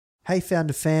Hey,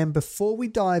 Founder Fam, before we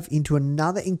dive into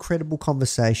another incredible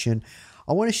conversation,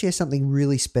 I want to share something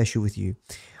really special with you.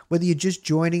 Whether you're just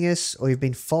joining us or you've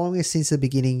been following us since the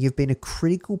beginning, you've been a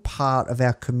critical part of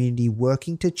our community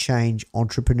working to change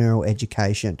entrepreneurial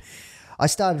education. I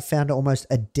started Founder almost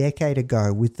a decade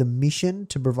ago with the mission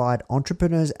to provide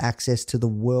entrepreneurs access to the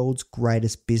world's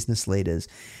greatest business leaders.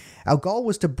 Our goal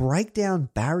was to break down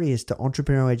barriers to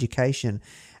entrepreneurial education,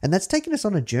 and that's taken us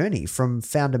on a journey from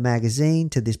Founder Magazine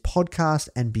to this podcast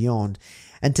and beyond.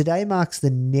 And today marks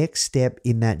the next step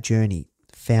in that journey,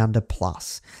 Founder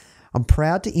Plus. I'm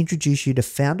proud to introduce you to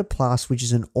Founder Plus, which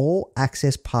is an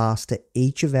all-access pass to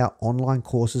each of our online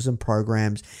courses and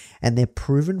programs and their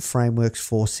proven frameworks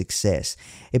for success.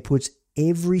 It puts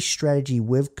every strategy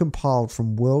we've compiled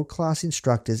from world-class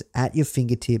instructors at your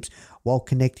fingertips while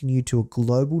connecting you to a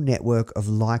global network of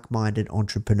like-minded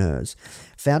entrepreneurs.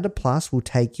 Founder Plus will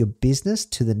take your business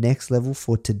to the next level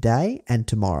for today and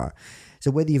tomorrow. So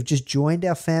whether you've just joined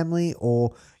our family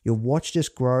or you've watched us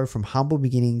grow from humble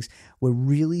beginnings, we're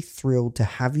really thrilled to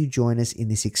have you join us in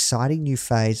this exciting new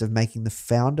phase of making the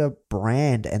Founder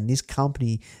brand and this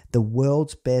company the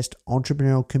world's best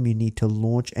entrepreneurial community to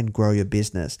launch and grow your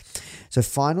business. So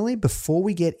finally, before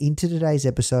we get into today's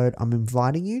episode, I'm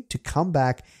inviting you to come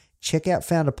back, check out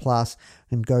Founder Plus,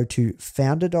 and go to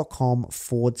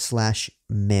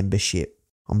founder.com/membership.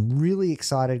 I'm really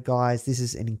excited, guys. This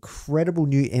is an incredible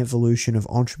new evolution of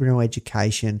entrepreneurial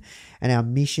education, and our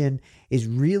mission is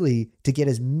really to get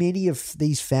as many of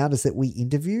these founders that we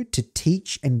interview to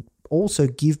teach and also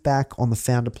give back on the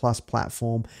Founder Plus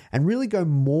platform and really go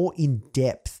more in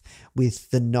depth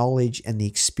with the knowledge and the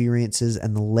experiences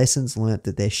and the lessons learned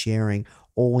that they're sharing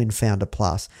all in Founder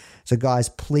Plus. So guys,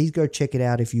 please go check it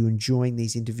out if you're enjoying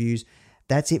these interviews.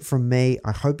 That's it from me.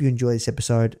 I hope you enjoy this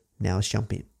episode. Now let's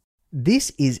jump in.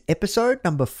 This is episode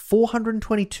number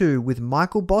 422 with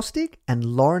Michael Bosstick and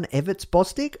Lauren Evitz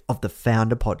Bosstick of the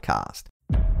Founder Podcast.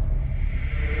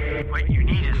 What you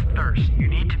need is thirst. You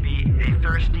need to be a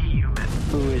thirsty human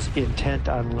who is intent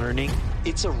on learning.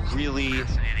 It's a really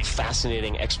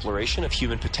fascinating exploration of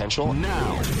human potential.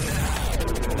 Now.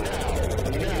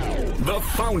 The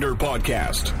Founder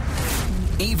Podcast.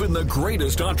 Even the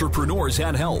greatest entrepreneurs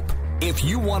had help. If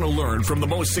you want to learn from the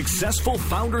most successful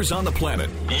founders on the planet,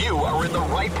 you are in the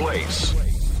right place.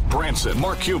 Branson,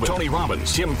 Mark Cuban, Tony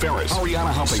Robbins, Tim Ferriss,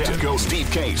 Arianna Huffington, Seth Godin, Steve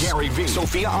Case, Gary Vee,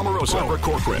 Sophia Amoruso, Barbara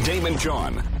Corcoran, Damon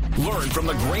John. Learn from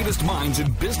the greatest minds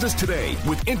in business today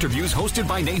with interviews hosted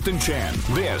by Nathan Chan.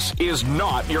 This is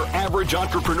not your average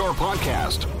entrepreneur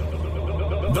podcast.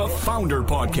 The Founder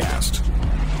Podcast.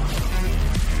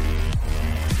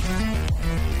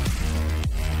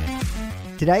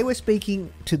 Today we're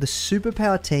speaking to the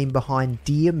superpower team behind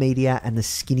Dear Media and the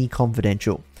Skinny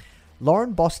Confidential.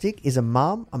 Lauren Bosstick is a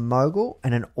mum, a mogul,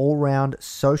 and an all-round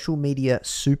social media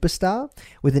superstar.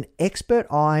 With an expert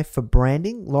eye for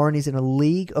branding, Lauren is in a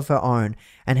league of her own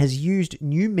and has used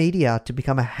new media to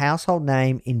become a household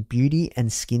name in beauty and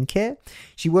skincare.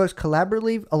 She works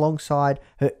collaboratively alongside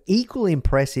her equally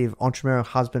impressive entrepreneurial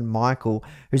husband, Michael,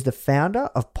 who's the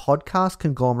founder of podcast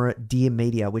conglomerate Dear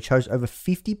Media, which hosts over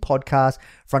 50 podcasts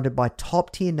fronted by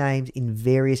top-tier names in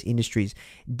various industries.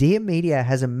 Dear Media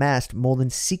has amassed more than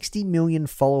 60 million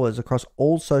followers across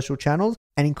all social channels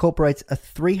and incorporates a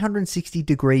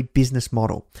 360-degree business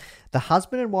model. The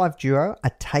husband and wife duo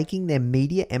are taking their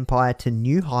media empire to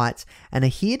new heights and are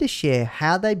here to share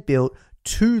how they built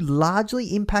two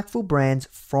largely impactful brands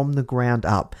from the ground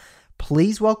up.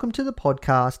 Please welcome to the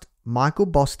podcast, Michael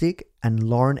Bosstick and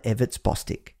Lauren Evitz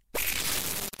Bosstick.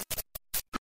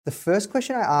 The first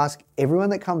question I ask everyone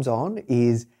that comes on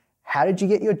is, how did you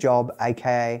get your job,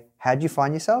 aka how did you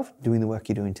find yourself doing the work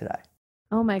you're doing today?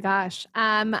 Oh my gosh.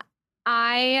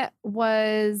 I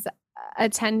was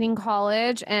attending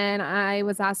college and I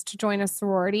was asked to join a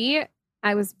sorority.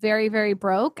 I was very, very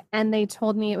broke and they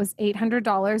told me it was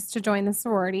 $800 to join the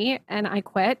sorority and I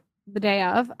quit the day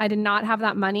of. I did not have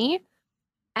that money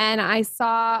and I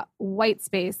saw white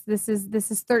space. This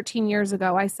is 13 years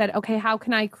ago. I said, okay, how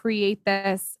can I create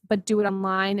this, but do it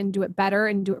online and do it better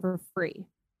and do it for free?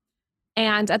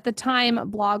 And at the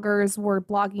time, bloggers were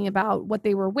blogging about what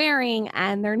they were wearing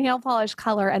and their nail polish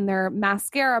color and their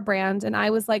mascara brand. And I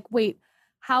was like, wait,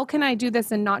 how can I do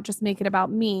this and not just make it about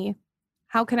me?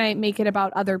 How can I make it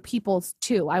about other people's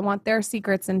too? I want their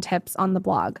secrets and tips on the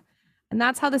blog. And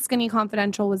that's how the Skinny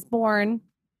Confidential was born.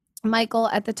 Michael,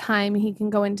 at the time, he can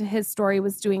go into his story,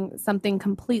 was doing something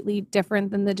completely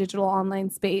different than the digital online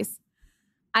space.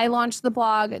 I launched the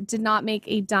blog, did not make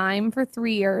a dime for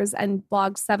 3 years and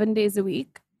blogged 7 days a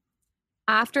week.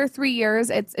 after 3 years,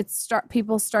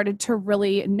 people started to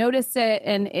really notice it,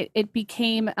 and it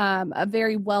became a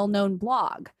very well-known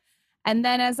blog. And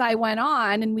then as I went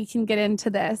on, and we can get into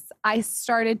this, I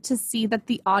started to see that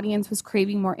the audience was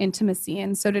craving more intimacy,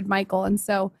 and so did Michael. And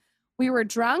so we were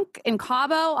drunk in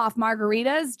Cabo off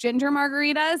margaritas, ginger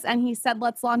margaritas, and he said,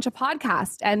 let's launch a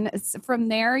podcast. And from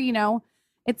there,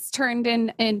 it's turned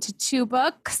into 2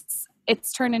 books.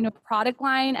 It's turned into a product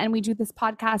line, and we do this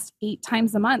podcast 8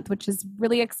 times a month, which is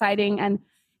really exciting. And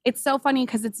it's so funny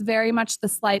because it's very much the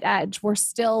slight edge. We're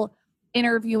still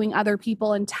interviewing other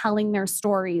people and telling their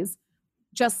stories,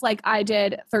 just like I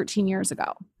did 13 years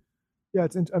ago. Yeah,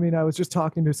 I was just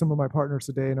talking to some of my partners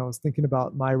today, and I was thinking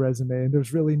about my resume, and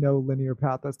there's really no linear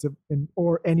path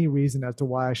or any reason as to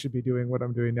why I should be doing what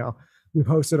I'm doing now. We've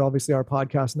hosted, obviously, our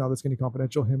podcast now, The Skinny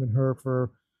Confidential, him and her,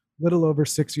 for a little over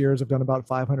 6 years. I've done about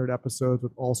 500 episodes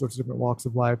with all sorts of different walks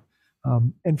of life.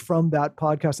 And from that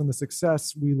podcast and the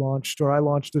success, I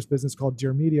launched this business called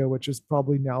Dear Media, which is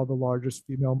probably now the largest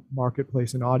female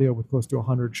marketplace in audio with close to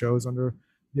 100 shows under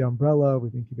the umbrella.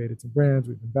 We've incubated some brands.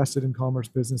 We've invested in commerce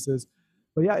businesses.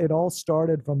 But yeah, it all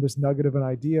started from this nugget of an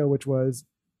idea, which was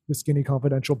the Skinny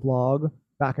Confidential blog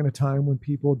back in a time when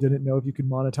people didn't know if you could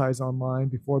monetize online,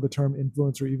 before the term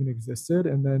influencer even existed.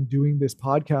 And then doing this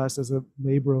podcast as a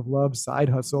labor of love side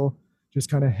hustle, just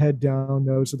kind of head down,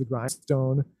 nose to the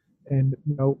grindstone, and,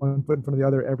 one foot in front of the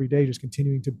other every day, just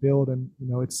continuing to build. And,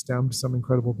 it's stemmed some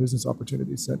incredible business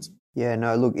opportunities since. Yeah,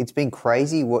 no, look, it's been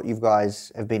crazy what you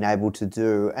guys have been able to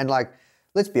do. And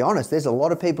let's be honest, there's a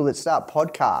lot of people that start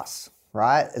podcasts,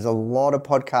 right? There's a lot of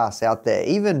podcasts out there.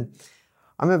 Even,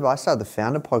 I remember I started the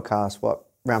Founder podcast,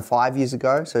 around 5 years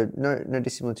ago. So no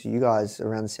dissimilar to you guys,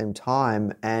 around the same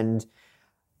time. And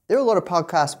there were a lot of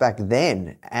podcasts back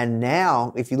then. And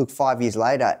now, if you look 5 years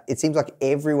later, it seems like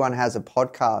everyone has a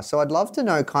podcast. So I'd love to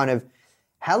know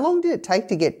how long did it take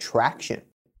to get traction?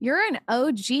 You're an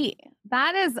OG.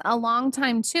 That is a long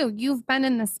time too. You've been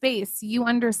in the space. You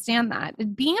understand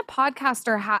that. Being a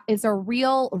podcaster is a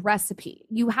real recipe.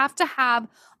 You have to have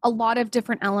a lot of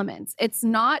different elements. It's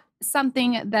not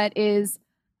something that is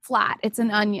flat. It's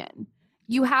an onion.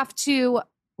 You have to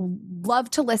love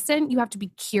to listen. You have to be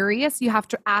curious. You have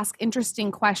to ask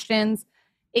interesting questions.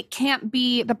 It can't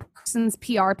be the person's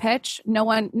PR pitch. No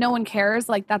one cares.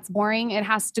 That's boring. It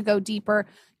has to go deeper.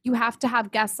 You have to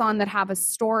have guests on that have a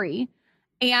story.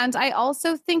 And I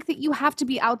also think that you have to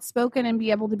be outspoken and be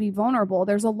able to be vulnerable.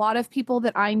 There's a lot of people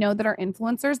that I know that are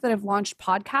influencers that have launched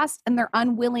podcasts, and they're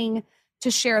unwilling to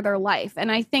share their life.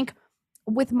 And I think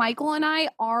with Michael and I,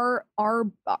 our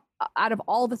out of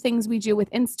all the things we do with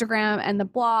Instagram and the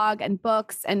blog and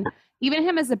books, and even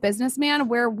him as a businessman,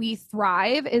 where we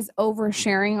thrive is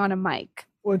oversharing on a mic.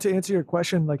 Well, and to answer your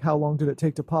question, how long did it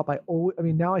take to pop?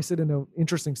 Now I sit in an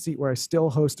interesting seat where I still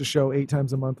host a show 8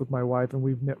 times a month with my wife, and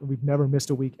we've never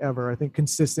missed a week ever. I think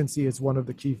consistency is one of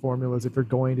the key formulas if you're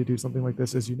going to do something like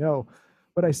this, as you know.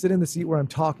 But I sit in the seat where I'm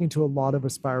talking to a lot of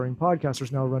aspiring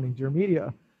podcasters now running Dear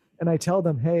Media. And I tell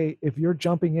them, hey, if you're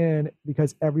jumping in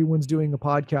because everyone's doing a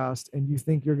podcast and you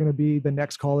think you're going to be the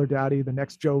next Caller Daddy, the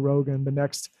next Joe Rogan, the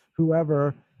next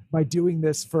whoever, by doing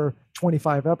this for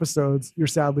 25 episodes, you're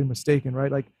sadly mistaken,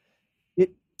 right?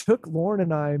 It took Lauren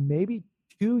and I maybe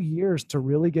 2 years to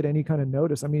really get any kind of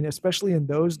notice. Especially in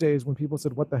those days when people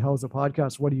said, what the hell is a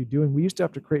podcast? What are you doing? We used to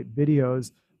have to create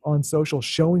videos on social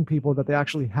showing people that they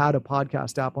actually had a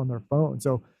podcast app on their phone.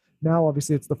 So now,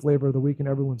 obviously, it's the flavor of the week and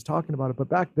everyone's talking about it. But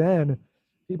back then,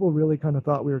 people really kind of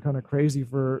thought we were kind of crazy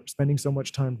for spending so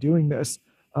much time doing this.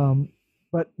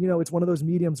 But, it's one of those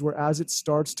mediums where as it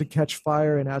starts to catch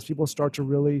fire and as people start to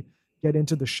really get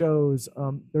into the shows,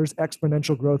 there's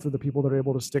exponential growth for the people that are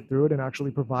able to stick through it and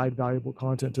actually provide valuable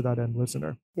content to that end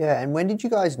listener. Yeah. And when did you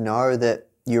guys know that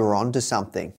you were onto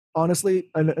something? Honestly,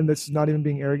 and this is not even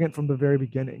being arrogant, from the very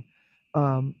beginning.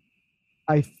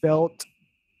 I felt,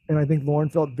 and I think Lauren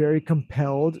felt, very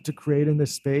compelled to create in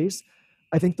this space.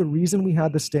 I think the reason we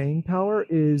had the staying power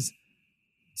is,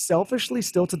 selfishly,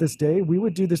 still to this day, we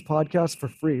would do this podcast for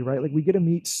free, right? We get to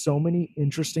meet so many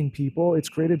interesting people. It's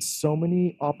created so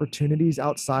many opportunities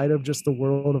outside of just the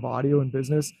world of audio and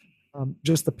business,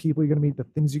 just the people you're going to meet, the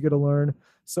things you get to learn.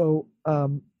 So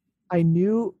I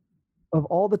knew of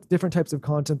all the different types of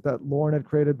content that Lauren had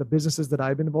created, the businesses that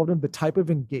I've been involved in, the type of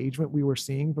engagement we were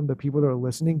seeing from the people that are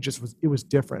listening it was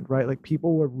different, right?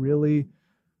 People were really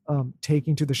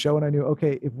taking to the show. And I knew,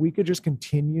 okay, if we could just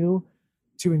continue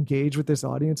to engage with this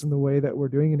audience in the way that we're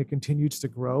doing, and it continues to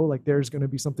grow, there's going to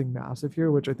be something massive here,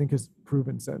 which I think has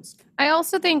proven since. I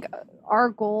also think our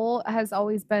goal has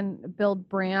always been build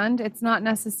brand. It's not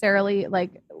necessarily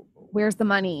where's the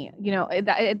money?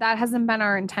 That hasn't been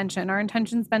our intention. Our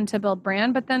intention's been to build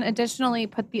brand, but then additionally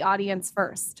put the audience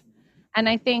first. And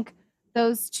I think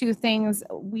those two things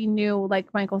we knew,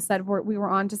 like Michael said, we were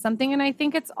onto something. And I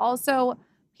think it's also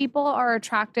people are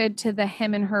attracted to the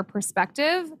him and her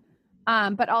perspective,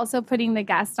 but also putting the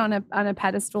guest on a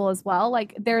pedestal as well.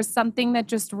 Like there's something that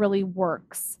just really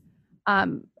works.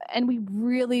 And we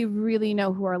really, really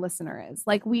know who our listener is.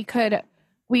 Like we could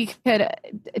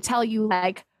tell you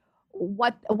like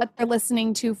what they're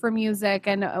listening to for music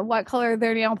and what color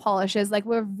their nail polish is. Like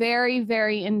we're very,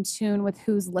 very in tune with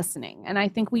who's listening. And I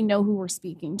think we know who we're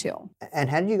speaking to. And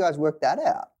how did you guys work that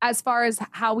out? As far as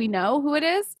how we know who it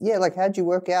is? Yeah, like how'd you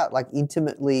work out like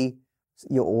intimately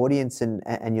your audience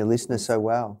and your listeners so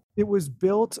well? It was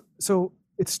built, so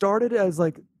it started as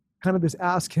like kind of this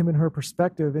ask him and her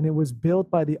perspective, and it was built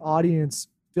by the audience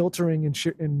filtering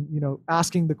and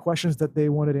asking the questions that they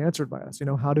wanted answered by us.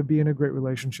 How to be in a great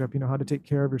relationship, how to take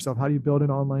care of yourself, how do you build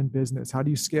an online business, how do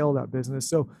you scale that business?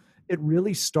 So it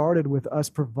really started with us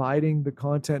providing the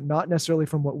content, not necessarily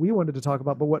from what we wanted to talk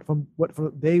about, but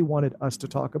what they wanted us to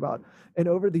talk about. And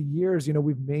over the years,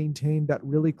 we've maintained that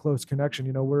really close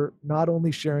connection. We're not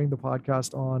only sharing the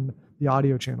podcast on the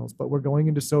audio channels, but we're going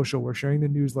into social, we're sharing the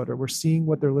newsletter, we're seeing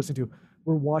what they're listening to.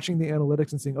 We're watching the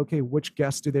analytics and seeing, okay, which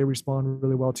guests do they respond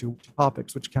really well to, which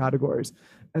topics, which categories,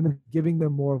 and then giving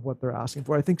them more of what they're asking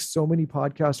for. I think so many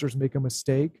podcasters make a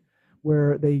mistake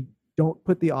where they don't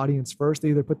put the audience first.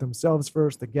 They either put themselves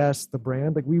first, the guests, the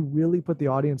brand. Like we really put the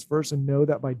audience first and know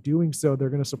that by doing so, they're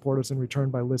going to support us in return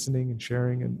by listening and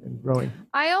sharing and growing.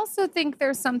 I also think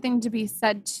there's something to be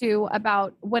said too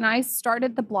about when I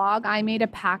started the blog, I made a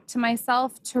pact to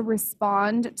myself to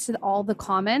respond to all the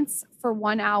comments for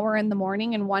 1 hour in the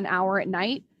morning and 1 hour at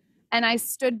night. And I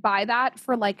stood by that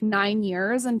for like 9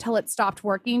 years until it stopped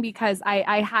working because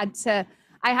I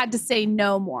had to say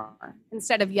no more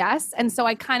instead of yes. And so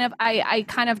I kind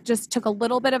of just took a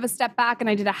little bit of a step back and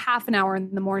I did a half an hour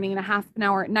in the morning and a half an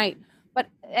hour at night.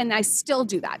 And I still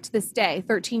do that to this day,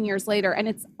 13 years later. And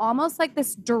it's almost like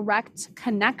this direct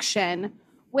connection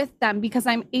with them because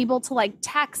I'm able to like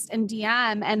text and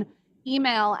DM and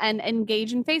email and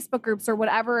engage in Facebook groups or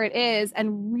whatever it is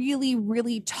and really,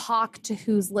 really talk to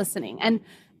who's listening. And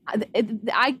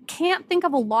I can't think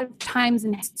of a lot of times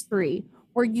in history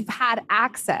where you've had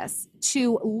access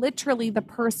to literally the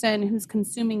person who's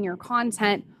consuming your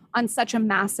content on such a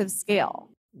massive scale.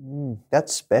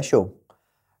 That's special.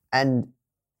 And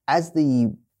as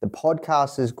the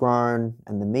podcast has grown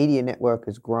and the media network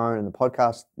has grown and the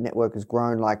podcast network has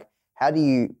grown, like how do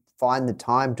you find the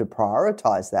time to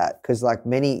prioritize that? Because like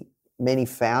many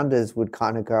founders would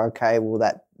kind of go, okay, well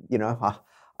that,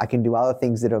 I can do other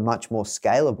things that are much more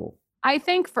scalable. I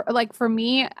think for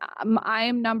me, I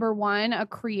am number one, a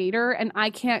creator, and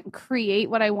I can't create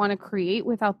what I want to create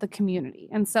without the community.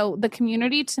 And so the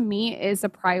community to me is a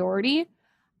priority.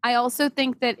 I also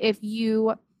think that if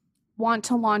you want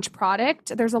to launch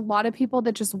product, there's a lot of people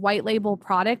that just white label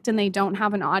product and they don't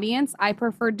have an audience. I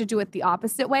prefer to do it the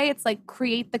opposite way. It's like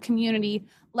create the community,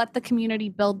 let the community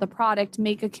build the product,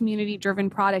 make a community driven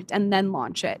product, and then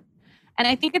launch it. And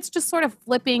I think it's just sort of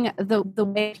flipping the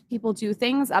way people do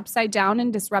things upside down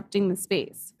and disrupting the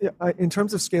space. Yeah, in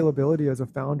terms of scalability as a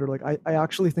founder, like I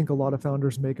actually think a lot of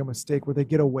founders make a mistake where they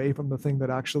get away from the thing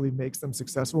that actually makes them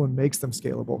successful and makes them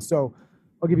scalable. So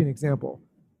I'll give you an example.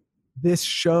 This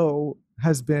show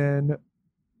has been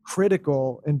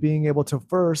critical in being able to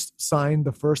first sign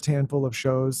the first handful of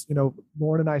shows.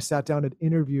 Lauren and I sat down and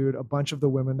interviewed a bunch of the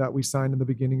women that we signed in the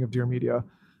beginning of Dear Media.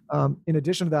 In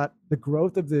addition to that, the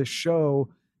growth of this show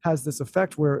has this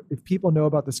effect where if people know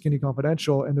about the Skinny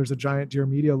Confidential and there's a giant Dear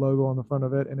Media logo on the front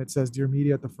of it and it says Dear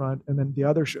Media at the front and then the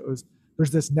other shows,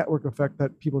 there's this network effect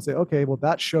that people say, okay, well,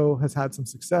 that show has had some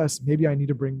success. Maybe I need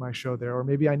to bring my show there, or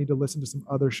maybe I need to listen to some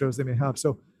other shows they may have.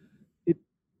 So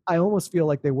I almost feel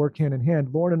like they work hand in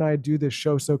hand. Lauren and I do this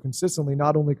show so consistently,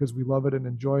 not only because we love it and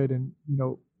enjoy it and,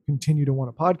 continue to want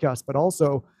a podcast, but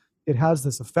also it has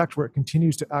this effect where it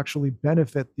continues to actually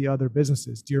benefit the other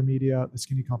businesses, Dear Media, the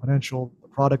Skinny Confidential, the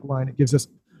product line. It gives us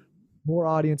more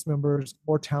audience members,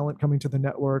 more talent coming to the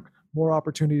network, more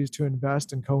opportunities to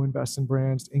invest and co-invest in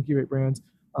brands, to incubate brands.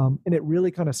 And it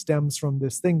really kind of stems from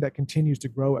this thing that continues to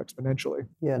grow exponentially.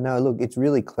 Yeah, no, look, it's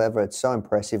really clever. It's so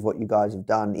impressive what you guys have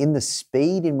done in the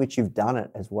speed in which you've done it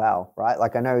as well, right?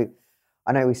 Like I know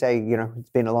we say, it's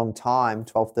been a long time,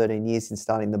 12, 13 years since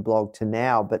starting the blog to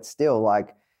now, but still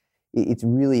like, it's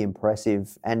really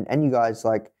impressive. And you guys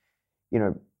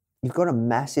you've got a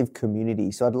massive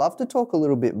community. So I'd love to talk a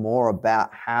little bit more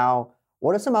about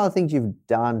what are some other things you've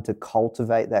done to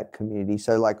cultivate that community?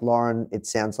 So like Lauren, it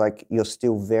sounds like you're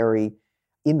still very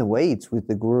in the weeds with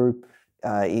the group,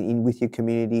 with your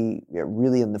community,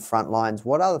 really in the front lines.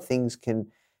 What other things can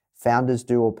founders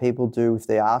do or people do if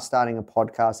they are starting a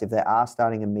podcast, if they are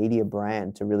starting a media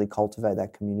brand to really cultivate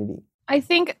that community? I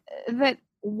think that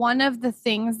one of the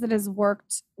things that has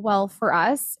worked well for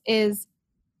us is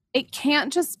it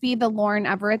can't just be the Lauren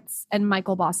Everett's and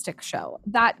Michael Bosstick show.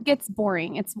 That gets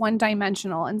boring. It's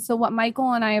one-dimensional. And so what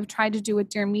Michael and I have tried to do with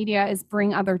Dear Media is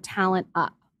bring other talent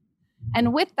up.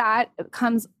 And with that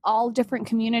comes all different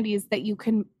communities that you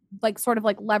can sort of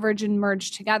leverage and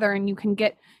merge together. And you can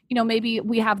get, maybe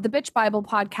we have the Bitch Bible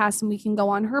podcast and we can go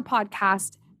on her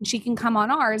podcast and she can come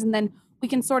on ours, and then we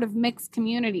can sort of mix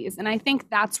communities. And I think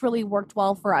that's really worked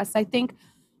well for us. I think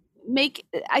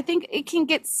it can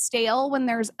get stale when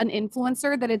there's an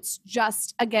influencer that it's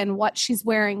just, again, what she's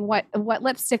wearing, what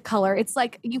lipstick color. It's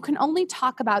like you can only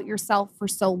talk about yourself for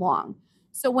so long.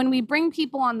 So when we bring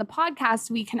people on the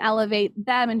podcast, we can elevate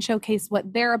them and showcase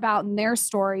what they're about and their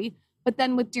story. But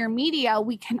then with Dear Media,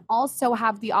 we can also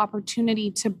have the opportunity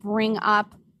to bring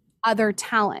up other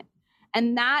talent.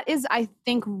 And that is, I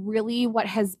think, really what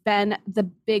has been the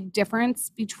big difference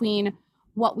between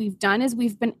what we've done is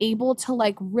we've been able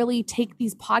to really take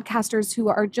these podcasters who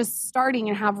are just starting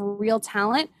and have real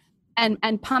talent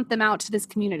and pump them out to this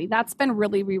community. That's been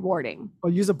really rewarding. I'll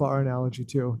use a bar analogy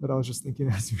too that I was just thinking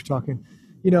as you were talking.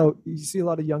 You see a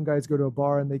lot of young guys go to a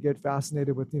bar and they get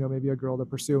fascinated with, maybe a girl they're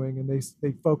pursuing, and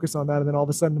they focus on that. And then all of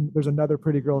a sudden there's another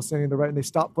pretty girl standing to the right, and they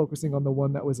stop focusing on the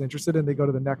one that was interested and they go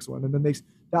to the next one. And then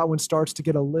that one starts to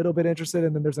get a little bit interested,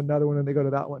 and then there's another one and they go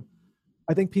to that one.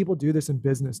 I think people do this in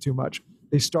business too much.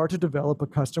 They start to develop a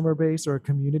customer base or a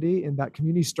community, and that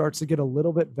community starts to get a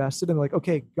little bit vested and like,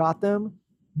 okay, got them.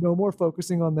 No more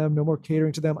focusing on them, no more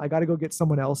catering to them. I got to go get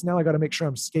someone else now. I got to make sure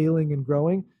I'm scaling and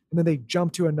growing. And then they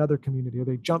jump to another community or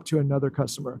they jump to another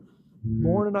customer.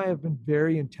 Lauren and I have been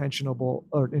very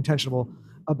intentional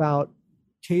about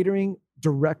catering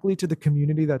directly to the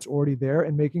community that's already there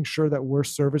and making sure that we're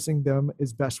servicing them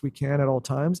as best we can at all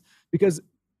times. Because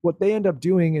what they end up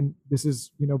doing, and this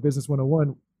is, Business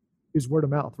 101, is word of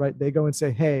mouth, right? They go and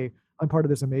say, hey, I'm part of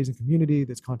this amazing community.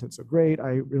 This content's so great.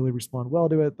 I really respond well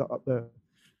to it.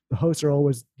 The hosts are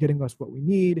always getting us what we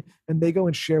need. And they go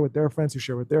and share with their friends who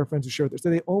share with their friends who share with theirs. So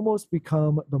they almost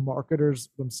become the marketers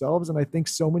themselves. And I think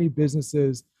so many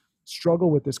businesses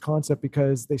struggle with this concept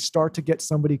because they start to get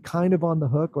somebody kind of on the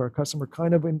hook or a customer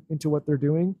kind of into what they're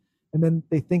doing. And then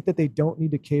they think that they don't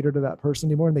need to cater to that person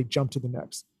anymore, and they jump to the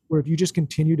next. Where if you just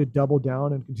continue to double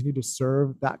down and continue to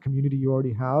serve that community you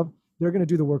already have, they're going to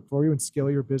do the work for you and scale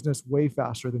your business way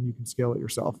faster than you can scale it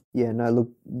yourself. Yeah, no, look,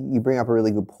 you bring up a really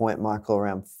good point, Michael,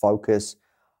 around focus.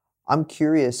 I'm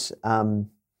curious,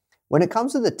 when it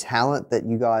comes to the talent that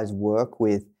you guys work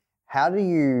with, how do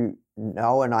you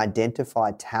know and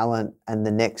identify talent and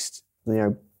the next,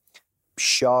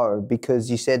 show? Because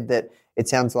you said that it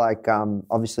sounds like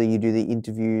obviously you do the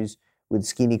interviews with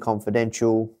Skinny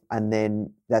Confidential, and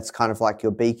then that's kind of like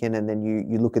your beacon, and then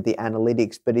you look at the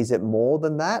analytics. But is it more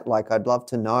than that? I'd love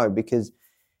to know, because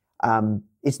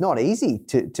it's not easy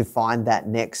to find that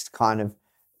next kind of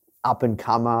up and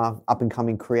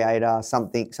coming creator,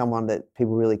 someone that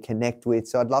people really connect with.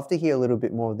 So I'd love to hear a little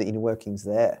bit more of the inner workings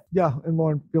there. Yeah, and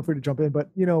Lauren, feel free to jump in. But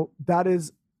that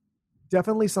is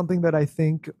definitely something that I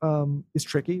think is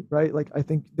tricky, right? I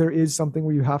think there is something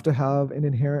where you have to have an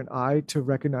inherent eye to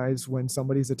recognize when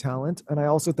somebody's a talent. And I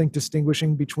also think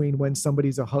distinguishing between when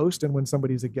somebody's a host and when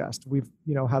somebody's a guest. We've,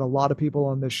 had a lot of people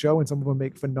on this show, and some of them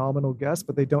make phenomenal guests,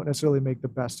 but they don't necessarily make the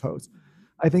best hosts.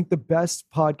 I think the best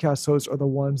podcast hosts are the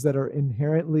ones that are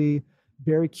inherently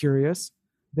very curious.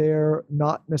 They're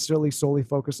not necessarily solely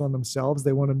focused on themselves.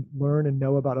 They want to learn and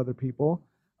know about other people.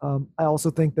 I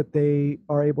also think that they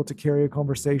are able to carry a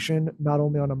conversation, not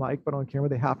only on a mic, but on camera.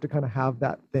 They have to kind of have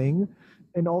that thing.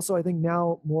 And also, I think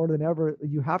now more than ever,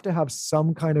 you have to have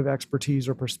some kind of expertise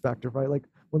or perspective, right?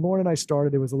 When Lauren and I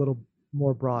started, it was a little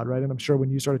more broad, right? And I'm sure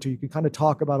when you started too, you could kind of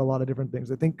talk about a lot of different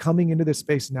things. I think coming into this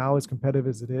space now, as competitive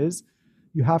as it is,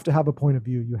 you have to have a point of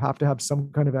view. You have to have some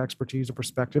kind of expertise or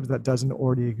perspective that doesn't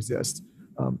already exist.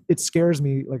 It scares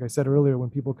me, like I said earlier,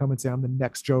 when people come and say, I'm the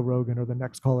next Joe Rogan or the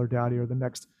next Call Her Daddy or the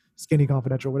next Skinny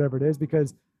Confidential, whatever it is,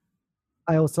 because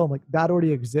I always tell them that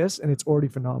already exists and it's already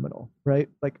phenomenal, right?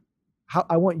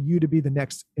 I want you to be the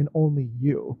next and only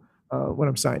you when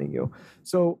I'm signing you.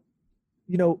 So,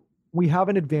 we have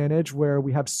an advantage where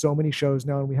we have so many shows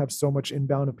now and we have so much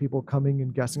inbound of people coming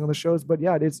and guesting on the shows. But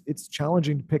yeah, it's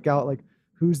challenging to pick out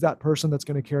who's that person that's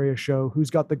going to carry a show, who's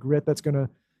got the grit that's going to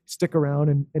stick around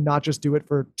and not just do it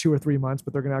for 2 or 3 months,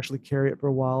 but they're going to actually carry it for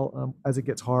a while as it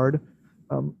gets hard.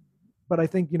 but I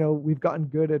think, we've gotten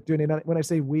good at doing it. And when I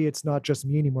say we, it's not just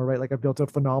me anymore, right? Like I've built a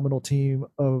phenomenal team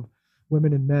of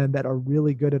women and men that are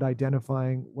really good at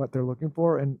identifying what they're looking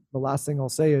for. And the last thing I'll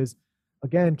say is,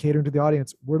 again, catering to the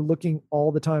audience, we're looking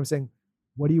all the time saying,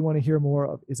 what do you want to hear more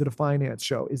of? Is it a finance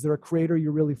show? Is there a creator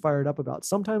you're really fired up about?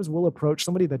 Sometimes we'll approach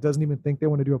somebody that doesn't even think they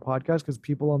want to do a podcast because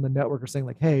people on the network are saying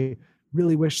like, hey,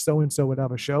 really wish so-and-so would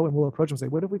have a show. And we'll approach them and say,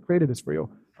 what if we created this for you?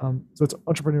 So it's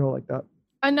entrepreneurial like that.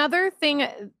 Another thing,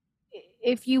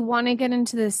 if you want to get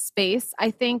into this space,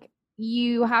 I think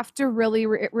you have to really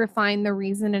refine the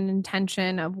reason and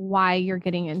intention of why you're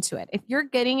getting into it. If you're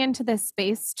getting into this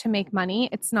space to make money,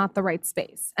 it's not the right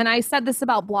space. And I said this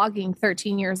about blogging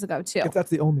 13 years ago too. If that's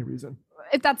the only reason.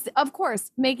 If that's, of course,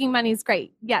 making money is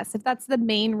great. Yes. If that's the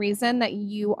main reason that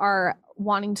you are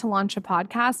wanting to launch a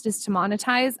podcast is to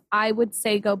monetize, I would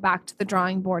say go back to the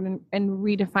drawing board and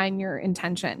redefine your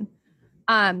intention.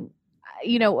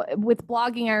 With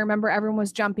blogging, I remember everyone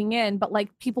was jumping in, but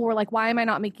like people were like, why am I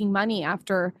not making money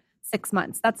after 6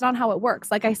 months? That's not how it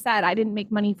works. Like I said, I didn't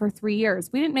make money for 3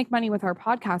 years. We didn't make money with our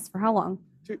podcast for how long?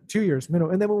 2 years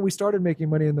minimum. And then when we started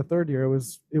making money in the third year, it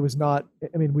was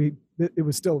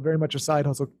still very much a side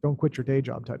hustle. Don't quit your day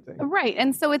job type thing. Right.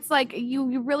 And so it's like,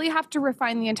 you really have to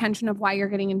refine the intention of why you're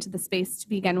getting into the space to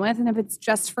begin with. And if it's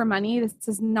just for money, this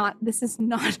is not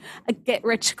a get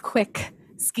rich quick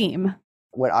scheme.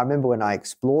 I remember when I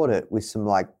explored it with some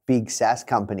like big SaaS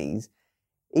companies,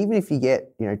 even if you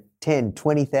get, 10,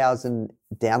 20,000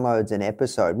 downloads an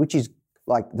episode, which is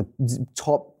like the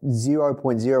top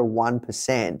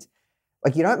 0.01%,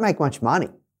 like you don't make much money.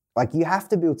 Like you have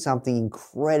to build something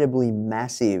incredibly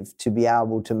massive to be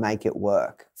able to make it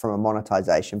work from a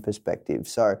monetization perspective.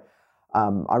 So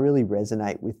I really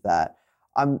resonate with that.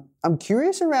 I'm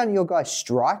curious around your guys'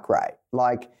 strike rate.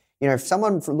 Like, if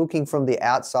someone looking from the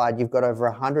outside, you've got over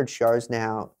 100 shows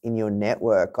now in your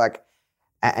network, like,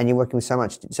 and you're working with so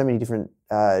many different,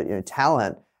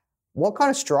 talent. What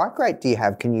kind of strike rate do you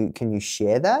have? Can you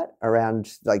share that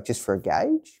around, like, just for a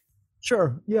gauge?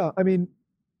 Sure. Yeah. I mean,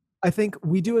 I think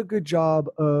we do a good job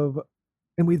of,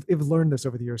 and we've learned this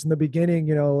over the years. In the beginning,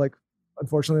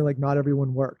 unfortunately, like not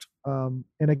everyone worked. And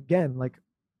again, like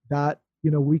that.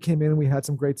 We came in and we had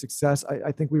some great success.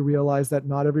 I think we realized that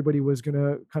not everybody was going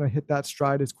to kind of hit that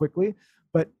stride as quickly,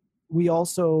 but we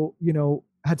also,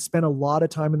 had spent a lot of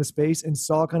time in the space and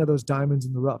saw kind of those diamonds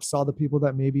in the rough, saw the people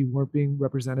that maybe weren't being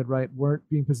represented right, weren't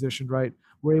being positioned right.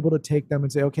 We're able to take them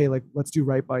and say, okay, like let's do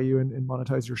right by you and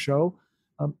monetize your show.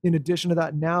 In addition to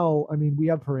that, now, we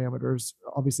have parameters.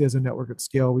 Obviously, as a network at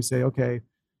scale, we say, okay,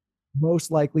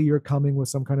 most likely you're coming with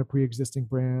some kind of pre-existing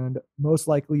brand. Most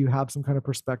likely you have some kind of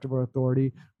perspective or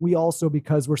authority. We also,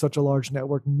 because we're such a large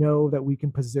network, know that we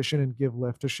can position and give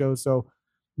lift to shows. So,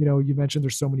 you mentioned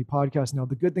there's so many podcasts now.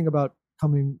 The good thing about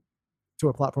coming to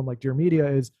a platform like Dear Media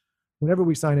is whenever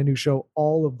we sign a new show,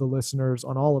 all of the listeners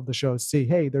on all of the shows see,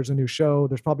 hey, there's a new show.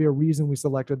 There's probably a reason we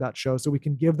selected that show. So we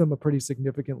can give them a pretty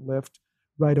significant lift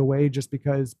right away just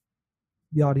because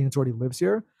the audience already lives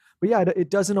here. But yeah, it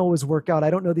doesn't always work out.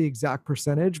 I don't know the exact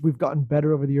percentage. We've gotten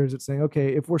better over the years at saying,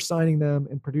 okay, if we're signing them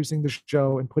and producing the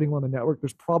show and putting them on the network,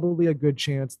 there's probably a good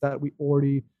chance that we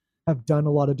already have done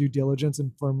a lot of due diligence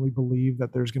and firmly believe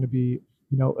that there's going to be,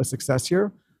 a success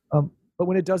here. But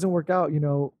when it doesn't work out,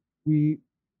 we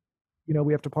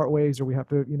have to part ways, or we have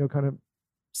to, kind of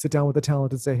sit down with the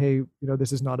talent and say, hey,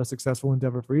 this is not a successful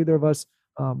endeavor for either of us,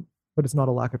 but it's not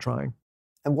a lack of trying.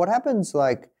 And what happens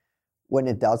like when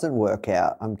it doesn't work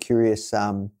out? I'm curious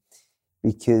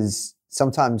because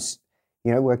sometimes,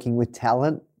 working with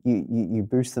talent, you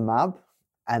boost them up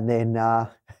and then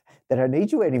they don't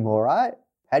need you anymore, right?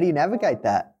 How do you navigate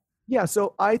that? Yeah,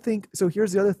 so I think,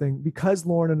 here's the other thing, because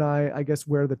Lauren and I guess,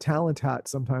 wear the talent hat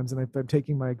sometimes, and I'm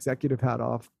taking my executive hat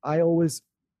off,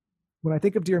 when I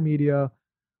think of Dear Media,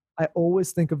 I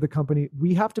always think of the company,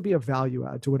 we have to be a value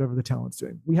add to whatever the talent's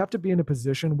doing. We have to be in a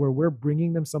position where we're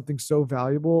bringing them something so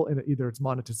valuable, and either it's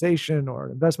monetization or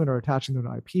investment or attaching them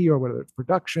to IP, or whether it's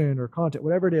production or content,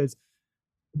 whatever it is,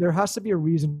 there has to be a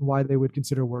reason why they would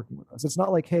consider working with us. It's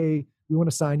not like, hey, we want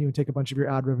to sign you and take a bunch of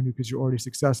your ad revenue because you're already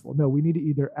successful. No, we need to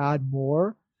either add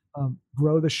more,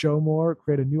 grow the show more,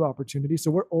 create a new opportunity.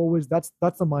 So we're always, that's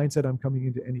the mindset I'm coming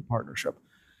into any partnership.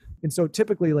 And so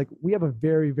typically, like, we have a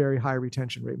very, very high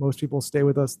retention rate. Most people stay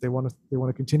with us. They want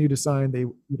to continue to sign. They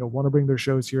want to bring their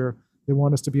shows here. They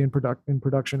want us to be in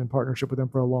production and partnership with them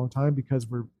for a long time because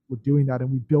we're doing that. And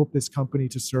we built this company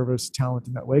to service talent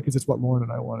in that way because it's what Lauren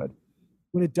and I wanted.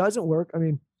 When it doesn't work,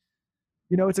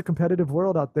 it's a competitive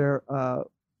world out there.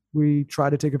 We try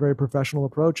to take a very professional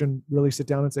approach and really sit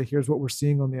down and say, here's what we're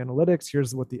seeing on the analytics.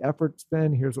 Here's what the effort's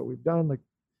been. Here's what we've done. Like,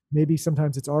 Maybe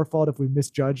sometimes it's our fault if we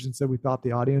misjudged and said we thought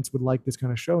the audience would like this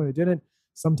kind of show and they didn't.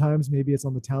 Sometimes maybe it's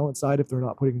on the talent side if they're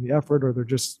not putting in the effort or they're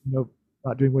just,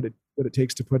 not doing what it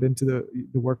takes to put into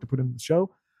the work to put into the show.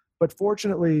 But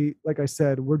fortunately, like I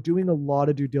said, we're doing a lot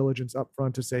of due diligence up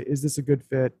front to say, is this a good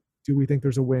fit? Do we think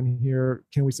there's a win here?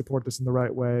 Can we support this in the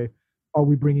right way? Are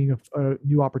we bringing a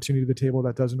new opportunity to the table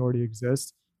that doesn't already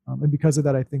exist? And because of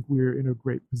that, I think we're in a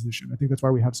great position. I think that's why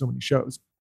we have so many shows.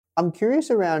 I'm curious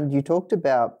around, you talked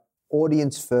about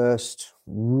audience first,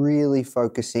 really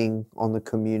focusing on the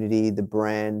community, the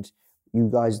brand. You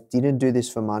guys didn't do this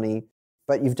for money,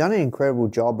 but you've done an incredible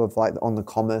job of like on the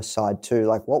commerce side too.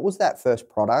 Like, what was that first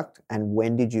product and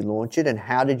when did you launch it and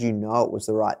how did you know it was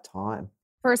the right time?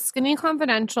 For Skinny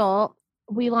Confidential,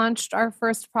 we launched our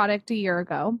first product a year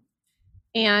ago.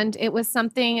 And it was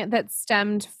something that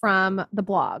stemmed from the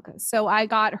blog. So I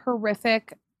got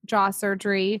horrific jaw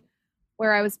surgery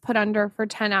where I was put under for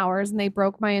 10 hours and they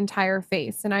broke my entire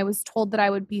face. And I was told that I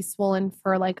would be swollen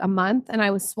for like a month and I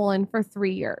was swollen for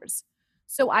 3 years.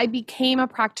 So I became a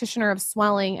practitioner of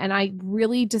swelling and I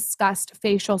really discussed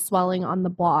facial swelling on the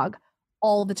blog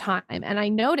all the time. And I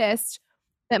noticed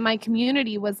that my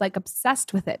community was like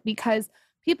obsessed with it because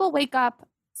people wake up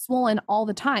swollen all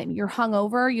the time. You're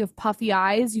hungover, you have puffy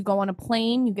eyes, you go on a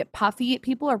plane, you get puffy.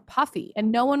 People are puffy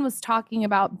and no one was talking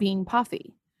about being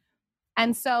puffy.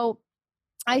 And so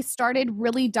I started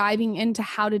really diving into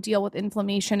how to deal with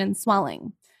inflammation and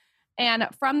swelling. And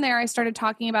from there, I started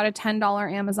talking about a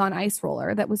 $10 Amazon ice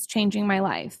roller that was changing my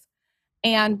life.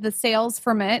 And the sales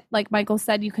from it, like Michael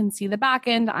said, you can see the back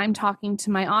end. I'm talking to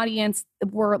my audience,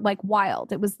 were like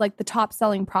wild. It was like the top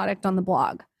selling product on the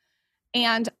blog.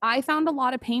 And I found a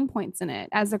lot of pain points in it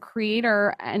as a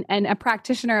creator and a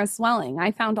practitioner of swelling.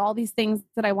 I found all these things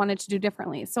that I wanted to do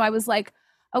differently. So I was like,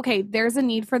 okay, there's a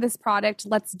need for this product.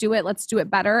 Let's do it. Let's do it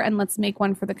better. And let's make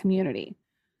one for the community.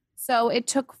 So it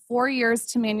took 4 years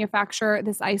to manufacture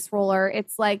this ice roller.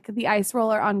 It's like the ice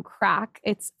roller on crack.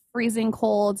 It's freezing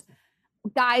cold.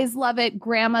 Guys love it.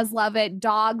 Grandmas love it.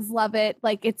 Dogs love it.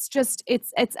 Like it's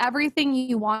everything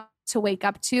you want to wake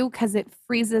up to because it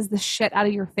freezes the shit out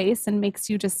of your face and makes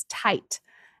you just tight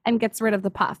and gets rid of the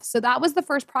puff. So that was the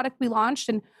first product we launched.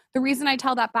 And the reason I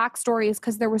tell that backstory is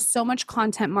because there was so much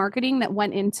content marketing that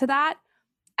went into that.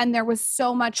 And there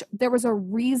was a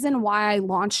reason why I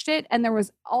launched it. And there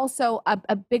was also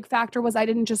a big factor was I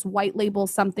didn't just white label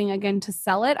something again to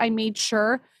sell it. I made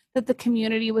sure that the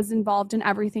community was involved in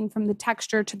everything from the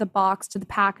texture to the box to the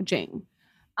packaging.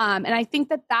 And I think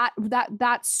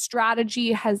that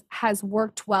strategy has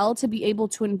worked well to be able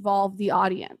to involve the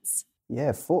audience.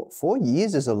 Yeah, 4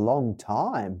 years is a long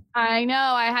time. I know.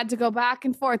 I had to go back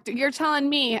and forth. You're telling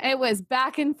me it was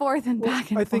back and forth and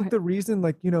back and forth. I think the reason,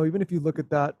 even if you look at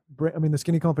that, the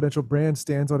Skinny Confidential brand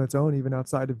stands on its own, even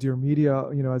outside of Dear Media,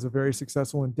 as a very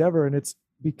successful endeavor. And it's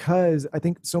because I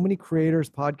think so many creators,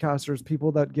 podcasters,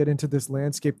 people that get into this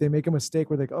landscape, they make a mistake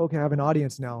where they go, okay, I have an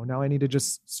audience now. Now I need to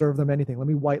just serve them anything. Let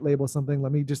me white label something.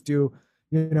 Let me just do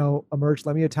a merch,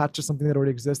 let me attach to something that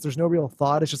already exists. There's no real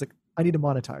thought. It's just like, I need to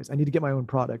monetize. I need to get my own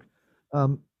product.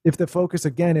 If the focus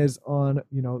again is on,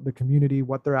 the community,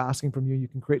 what they're asking from you, you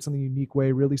can create something unique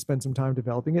way, really spend some time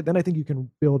developing it. Then I think you can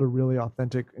build a really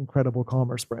authentic, incredible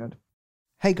commerce brand.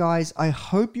 Hey guys, I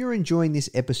hope you're enjoying this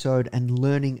episode and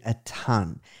learning a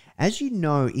ton. As you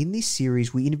know, in this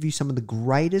series, we interview some of the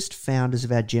greatest founders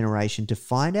of our generation to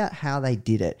find out how they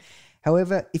did it.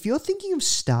 However, if you're thinking of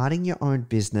starting your own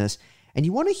business, and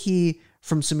you want to hear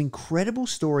from some incredible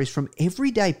stories from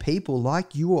everyday people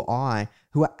like you or I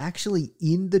who are actually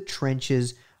in the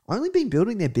trenches, only been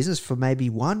building their business for maybe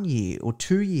 1 year or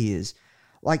 2 years,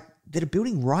 like that are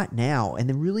building right now and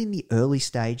they're really in the early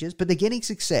stages, but they're getting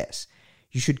success.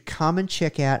 You should come and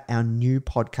check out our new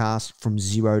podcast, From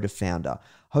Zero to Founder,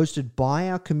 hosted by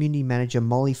our community manager,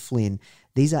 Molly Flynn.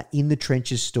 These are in the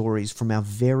trenches stories from our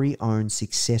very own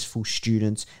successful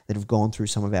students that have gone through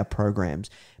some of our programs.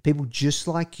 People just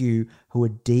like you who are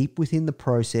deep within the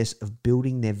process of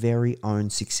building their very own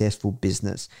successful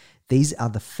business. These are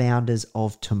the founders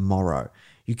of tomorrow.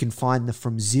 You can find the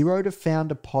From Zero to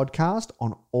Founder podcast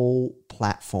on all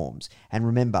platforms. And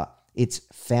remember, it's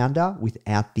founder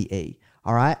without the E.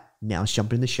 All right, now let's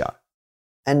jump in the show.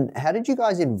 And how did you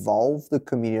guys involve the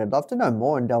community? I'd love to know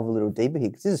more and delve a little deeper here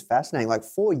because this is fascinating. Like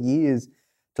 4 years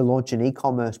to launch an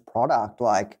e-commerce product,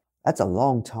 like that's a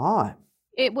long time.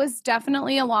 It was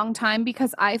definitely a long time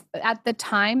because at the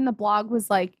time, the blog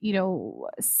was like,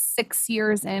 6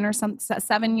 years in or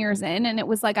 7 years in. And it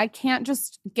was like, I can't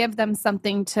just give them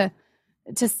something to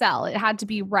sell. It had to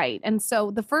be right. And so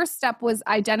the first step was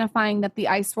identifying that the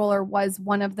ice roller was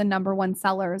one of the number one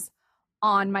sellers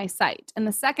on my site. And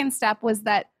the second step was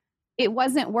that it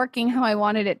wasn't working how I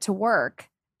wanted it to work.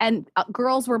 And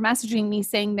girls were messaging me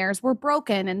saying theirs were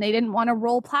broken and they didn't want to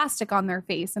roll plastic on their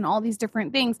face and all these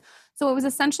different things. So it was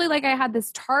essentially like I had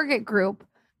this target group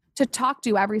to talk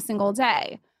to every single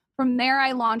day. From there,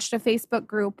 I launched a Facebook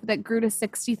group that grew to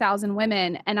 60,000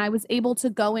 women. And I was able to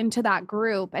go into that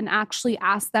group and actually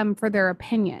ask them for their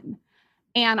opinion.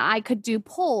 And I could do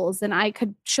polls and I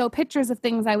could show pictures of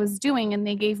things I was doing and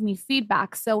they gave me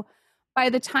feedback. So by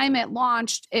the time it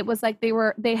launched, it was like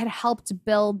they had helped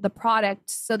build the product.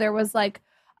 So there was like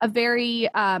a very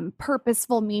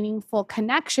purposeful, meaningful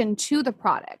connection to the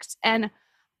product. And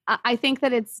I think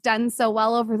that it's done so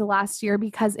well over the last year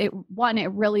because it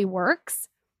really works.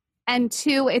 And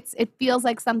two, it feels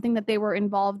like something that they were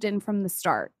involved in from the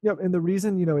start. Yep. And the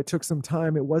reason, it took some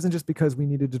time, it wasn't just because we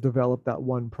needed to develop that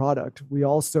one product. We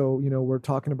also, we're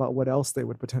talking about what else they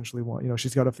would potentially want.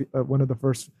 She's got one of the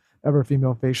first ever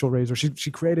female facial razors.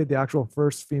 She created the actual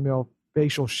first female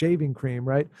facial shaving cream,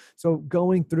 right? So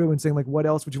going through and saying like, what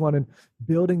else would you want? And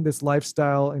building this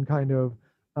lifestyle and kind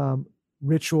of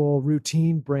ritual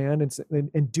routine brand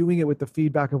and doing it with the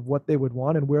feedback of what they would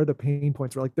want and where the pain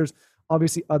points were. Like there's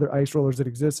obviously other ice rollers that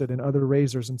existed and other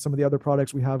razors and some of the other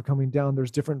products we have coming down. There's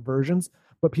different versions,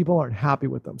 but people aren't happy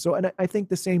with them. So, and I think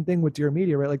the same thing with Dear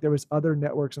Media, right? Like there was other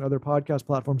networks and other podcast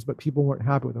platforms, but people weren't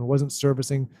happy with them. It wasn't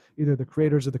servicing either the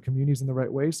creators or the communities in the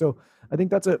right way. So I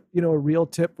think that's a real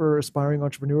tip for aspiring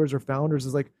entrepreneurs or founders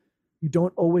is like, you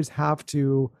don't always have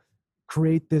to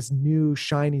create this new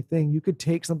shiny thing. You could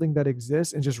take something that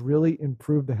exists and just really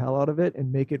improve the hell out of it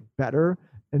and make it better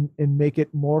and make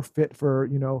it more fit for,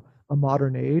 a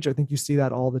modern age. I think you see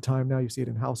that all the time now. You see it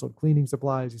in household cleaning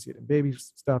supplies. You see it in baby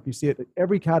stuff. You see it.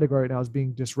 Every category now is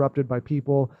being disrupted by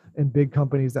people and big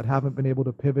companies that haven't been able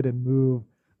to pivot and move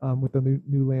with the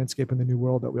new landscape and the new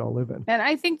world that we all live in. And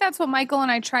I think that's what Michael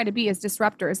and I try to be as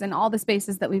disruptors in all the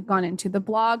spaces that we've gone into. The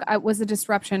blog was a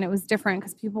disruption. It was different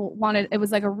because people it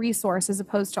was like a resource as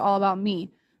opposed to all about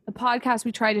me. The podcast,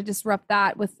 we try to disrupt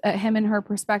that with him and her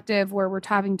perspective where we're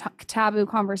having taboo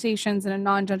conversations in a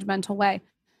non-judgmental way.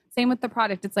 Same with the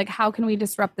product. It's like, how can we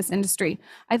disrupt this industry?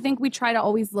 I think we try to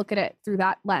always look at it through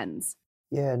that lens.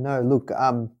 Yeah, no, look,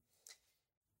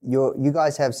 you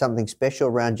guys have something special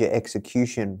around your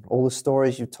execution. All the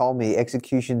stories you've told me,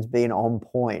 execution's been on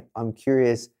point. I'm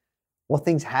curious, what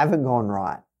things haven't gone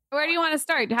right? Where do you want to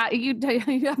start? You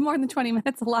have more than 20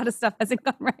 minutes. A lot of stuff hasn't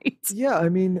gone right. Yeah, I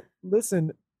mean,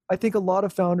 listen, I think a lot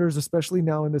of founders, especially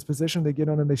now in this position, they get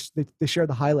on and they share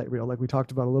the highlight reel, like we talked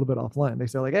about a little bit offline. They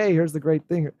say like, hey, here's the great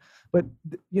thing. But,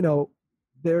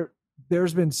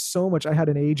 there's been so much. I had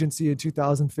an agency in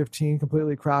 2015,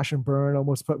 completely crash and burn,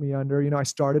 almost put me under. I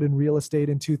started in real estate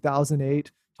in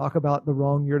 2008. Talk about the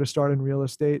wrong year to start in real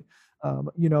estate.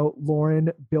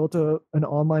 Lauren built an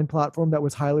online platform that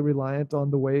was highly reliant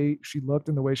on the way she looked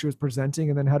and the way she was presenting,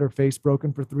 and then had her face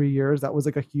broken for 3 years. That was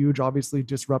like a huge, obviously,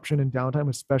 disruption and downtime,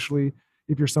 especially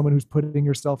if you're someone who's putting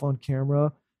yourself on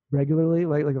camera regularly.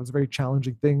 Like it was a very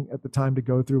challenging thing at the time to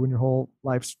go through when your whole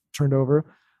life's turned over.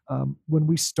 When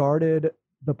we started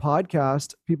the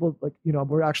podcast, people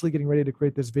we're actually getting ready to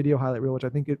create this video highlight reel, which I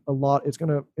think it's going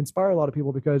to inspire a lot of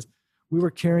people because we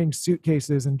were carrying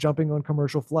suitcases and jumping on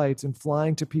commercial flights and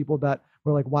flying to people that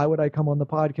were like, why would I come on the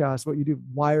podcast? What you do,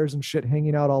 wires and shit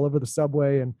hanging out all over the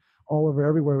subway and all over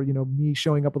everywhere, me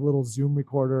showing up with a little Zoom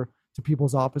recorder to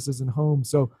people's offices and homes.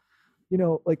 So,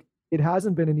 it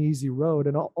hasn't been an easy road.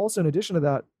 And also in addition to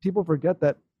that, people forget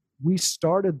that we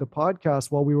started the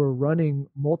podcast while we were running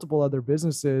multiple other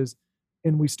businesses,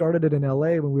 and we started it in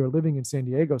LA when we were living in San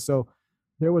Diego. So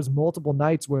there was multiple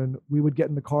nights when we would get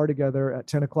in the car together at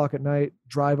 10 o'clock at night,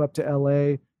 drive up to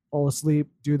LA, fall asleep,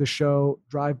 do the show,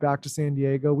 drive back to San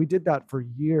Diego. We did that for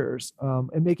years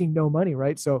and making no money,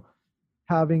 right? So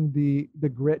having the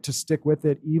grit to stick with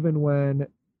it, even when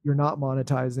you're not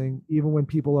monetizing, even when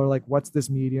people are like, what's this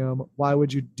medium? Why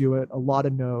would you do it? A lot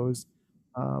of no's,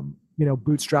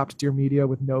 bootstrapped Dear Media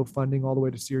with no funding all the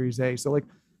way to Series A. So like,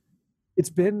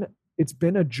 it's been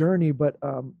a journey, but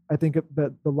I think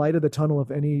that the light of the tunnel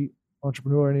of any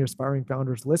entrepreneur, any aspiring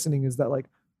founders listening is that like,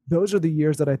 those are the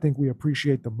years that I think we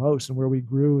appreciate the most and where we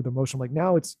grew the most. I'm like,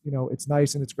 now it's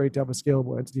nice and it's great to have a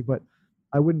scalable entity, but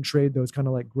I wouldn't trade those kind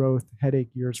of like growth headache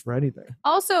years for anything.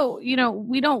 Also,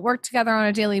 we don't work together on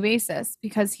a daily basis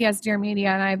because he has Dear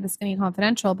Media and I have the Skinny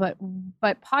Confidential, but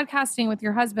podcasting with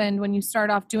your husband, when you start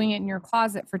off doing it in your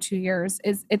closet for 2 years,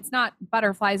 it's not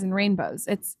butterflies and rainbows.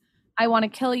 It's, I want to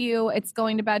kill you. It's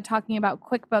going to bed talking about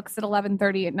QuickBooks at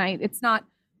 11:30 at night. It's not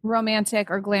romantic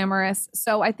or glamorous.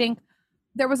 So I think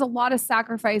there was a lot of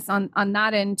sacrifice on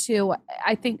that end too.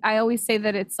 I think I always say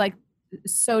that it's like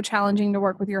so challenging to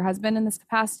work with your husband in this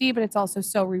capacity, but it's also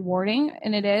so rewarding.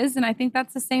 And it is. And I think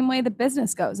that's the same way the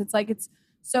business goes. It's like, it's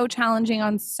so challenging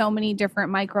on so many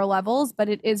different micro levels, but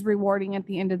it is rewarding at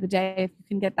the end of the day if you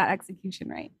can get that execution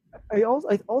right. I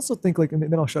also think, like, and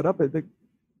then I'll shut up. Like,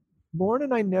 Lauren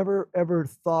and I never ever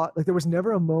thought, like, there was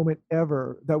never a moment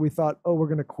ever that we thought, oh, we're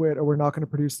going to quit or we're not going to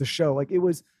produce the show. Like,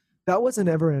 that wasn't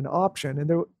ever an option.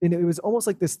 And it was almost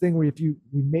like this thing where we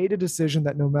made a decision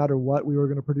that no matter what, we were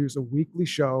going to produce a weekly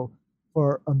show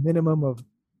for a minimum of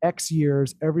X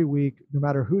years every week, no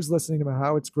matter who's listening, no matter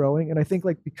how it's growing. And I think,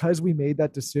 like, because we made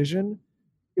that decision,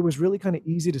 it was really kind of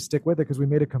easy to stick with it because we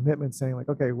made a commitment saying, like,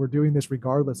 okay, we're doing this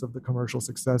regardless of the commercial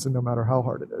success and no matter how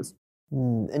hard it is.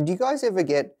 And do you guys ever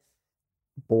get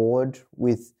bored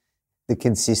with the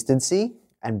consistency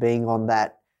and being on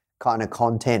that kind of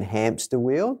content hamster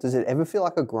wheel? Does it ever feel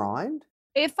like a grind?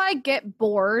 If I get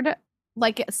bored,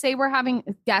 like, say we're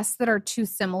having guests that are too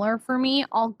similar for me,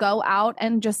 I'll go out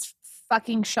and just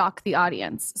fucking shock the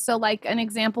audience. So, like, an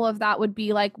example of that would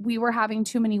be, like, we were having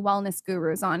too many wellness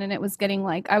gurus on, and it was getting,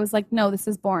 like, I was like, no, this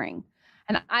is boring.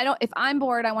 And if I'm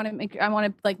bored, I want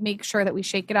to make sure that we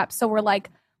shake it up. So we're like,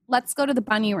 let's go to the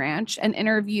Bunny Ranch and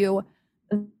interview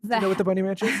Do you know what the Bunny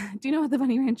Ranch is? Do you know what the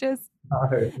Bunny Ranch is?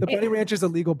 The Bunny Ranch is a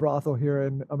legal brothel here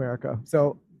in America.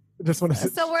 So just want to.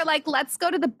 So we're like, let's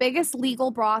go to the biggest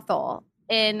legal brothel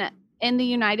in the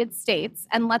United States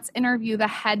and let's interview the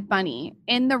head bunny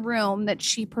in the room that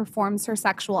she performs her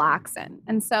sexual acts in.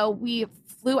 And so we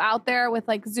flew out there with,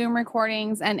 like, Zoom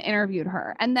recordings and interviewed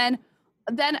her. And then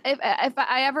if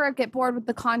I ever get bored with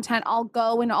the content, I'll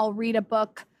go and I'll read a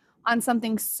book on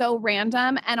something so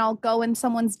random, and I'll go in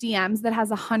someone's DMs that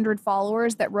has 100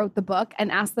 followers that wrote the book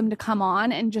and ask them to come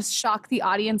on and just shock the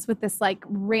audience with this, like,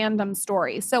 random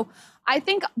story. So I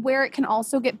think where it can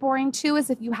also get boring too is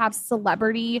if you have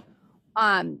celebrity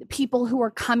people who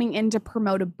are coming in to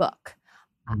promote a book.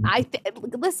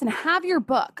 Listen, have your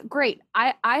book. Great.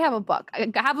 I have a book.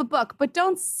 I have a book, but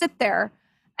don't sit there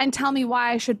and tell me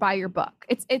why I should buy your book.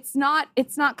 It's not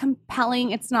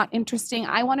compelling. It's not interesting.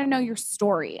 I want to know your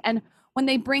story. And when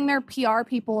they bring their PR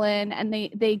people in and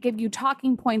they give you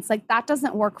talking points, like, that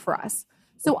doesn't work for us.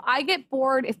 So I get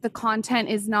bored if the content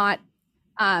is not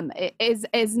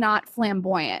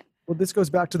flamboyant. Well, this goes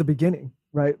back to the beginning,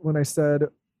 right? When I said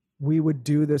we would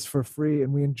do this for free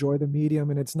and we enjoy the medium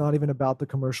and it's not even about the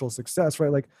commercial success,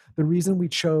 right? Like, the reason we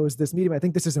chose this medium, I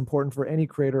think this is important for any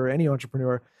creator or any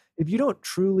entrepreneur. If you don't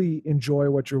truly enjoy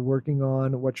what you're working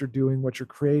on, what you're doing, what you're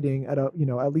creating at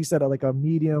at least at a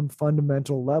medium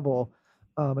fundamental level,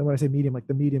 and when I say medium, like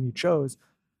the medium you chose,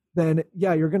 then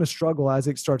yeah, you're going to struggle as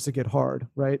it starts to get hard,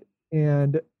 right?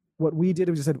 And what we did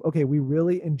was we said, okay, we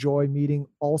really enjoy meeting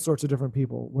all sorts of different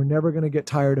people. We're never going to get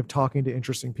tired of talking to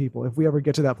interesting people. If we ever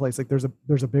get to that place, like, there's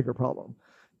a bigger problem.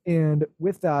 And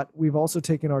with that, we've also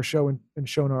taken our show and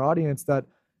shown our audience that,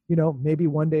 maybe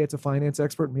one day it's a finance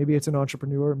expert, maybe it's an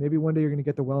entrepreneur, maybe one day you're going to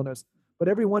get the wellness. But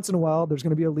every once in a while, there's going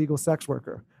to be a legal sex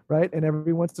worker, right? And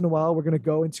every once in a while, we're going to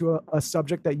go into a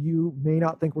subject that you may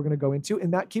not think we're going to go into.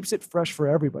 And that keeps it fresh for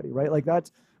everybody, right? Like,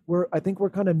 I think we're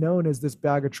kind of known as this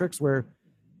bag of tricks where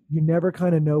you never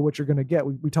kind of know what you're going to get.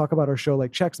 We talk about our show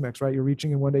like Chex Mix, right? You're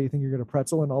reaching and one day you think you're going to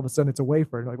pretzel and all of a sudden it's a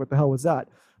wafer. And you're like, what the hell was that?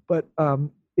 But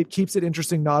it keeps it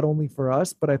interesting not only for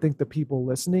us, but I think the people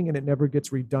listening, and it never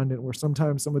gets redundant, where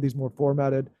sometimes some of these more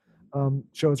formatted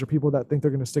shows or people that think they're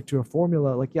going to stick to a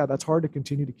formula, like, yeah, that's hard to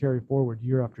continue to carry forward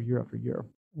year after year after year.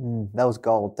 That was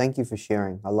gold. Thank you for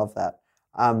sharing. I love that.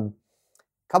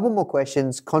 Couple more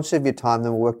questions, conscious of your time,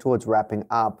 then we'll work towards wrapping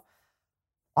up.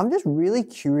 I'm just really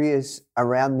curious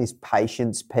around this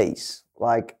patience piece.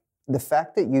 Like, the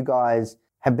fact that you guys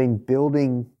have been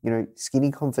building,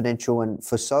 Skinny Confidential, and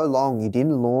for so long you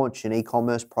didn't launch an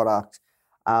e-commerce product,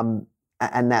 and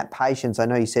that patience. I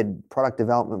know you said product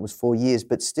development was 4 years,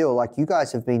 but still, like, you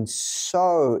guys have been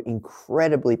so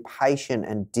incredibly patient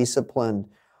and disciplined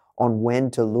on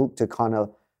when to look to kind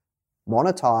of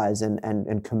monetize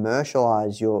and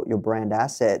commercialize your brand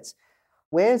assets.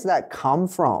 Where's that come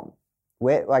from?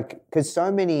 Because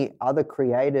so many other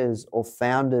creators or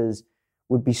founders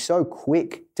would be so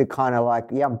quick to kind of like,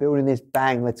 yeah, I'm building this,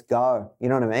 bang, let's go. You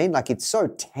know what I mean? Like, it's so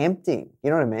tempting. You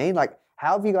know what I mean? Like,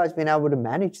 how have you guys been able to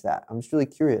manage that? I'm just really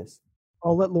curious.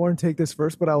 I'll let Lauren take this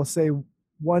first, but I will say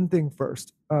one thing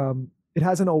first. It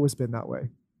hasn't always been that way,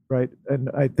 right? And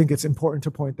I think it's important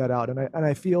to point that out. And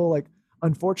I feel like,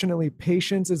 unfortunately,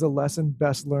 patience is a lesson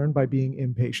best learned by being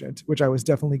impatient, which I was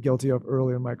definitely guilty of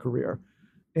early in my career.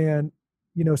 And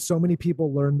so many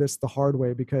people learn this the hard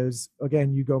way because,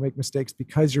 again, you go make mistakes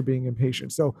because you're being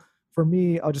impatient. So for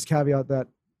me, I'll just caveat that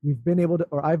I've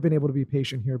been able to be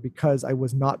patient here because I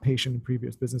was not patient in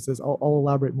previous businesses. I'll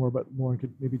elaborate more, but Lauren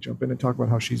could maybe jump in and talk about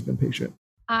how she's been patient.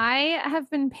 I have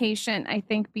been patient, I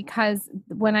think, because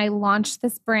when I launched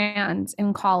this brand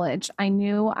in college, I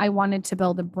knew I wanted to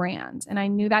build a brand, and I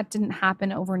knew that didn't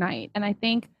happen overnight. And I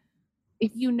think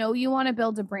if you know you want to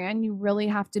build a brand, you really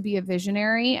have to be a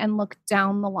visionary and look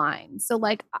down the line. So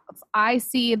like I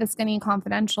see the Skinny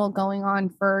Confidential going on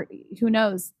for who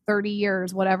knows, 30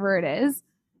 years, whatever it is.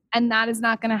 And that is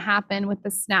not going to happen with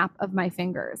the snap of my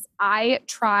fingers. I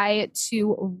try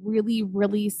to really,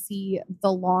 really see the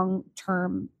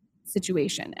long-term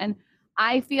situation. And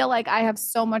I feel like I have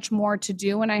so much more to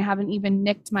do and I haven't even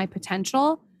nicked my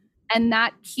potential. And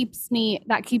that keeps me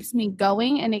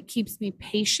going, and it keeps me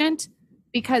patient,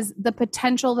 because the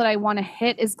potential that I want to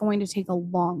hit is going to take a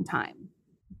long time.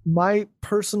 My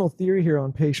personal theory here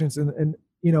on patience, and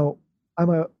you know,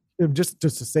 just to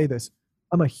say this,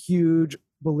 I'm a huge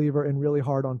believer and really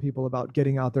hard on people about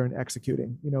getting out there and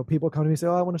executing. You know, people come to me and say,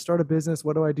 oh, I want to start a business.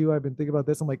 What do I do? I've been thinking about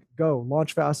this. I'm like, go,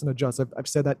 launch fast and adjust. I've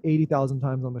said that 80,000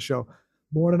 times on the show.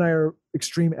 Lauren and I are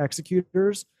extreme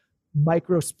executors,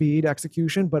 micro speed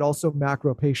execution, but also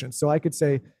macro patience. So I could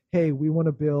say, hey, we want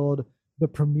to build the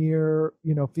premier,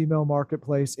 you know, female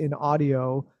marketplace in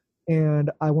audio,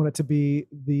 and I want it to be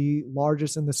the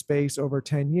largest in the space over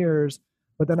 10 years.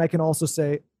 But then I can also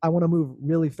say, I want to move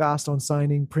really fast on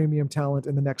signing premium talent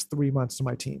in the next 3 months to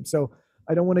my team. So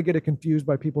I don't want to get it confused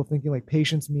by people thinking like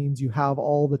patience means you have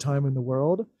all the time in the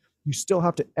world. You still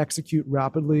have to execute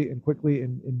rapidly and quickly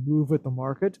and move with the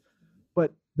market.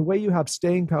 But the way you have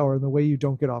staying power and the way you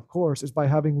don't get off course is by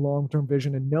having long-term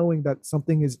vision and knowing that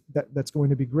something that's going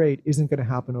to be great isn't going to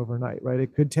happen overnight, right?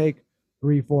 It could take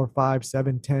 3, 4, 5,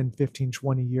 7, 10, 15,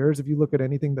 20 years. If you look at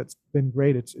anything that's been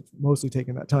great, it's mostly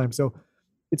taken that time. So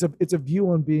it's a view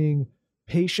on being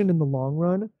patient in the long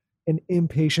run and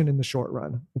impatient in the short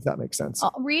run, if that makes sense.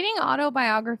 Reading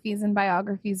autobiographies and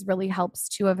biographies really helps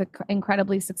too of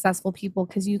incredibly successful people,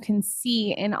 because you can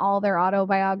see in all their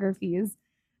autobiographies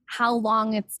how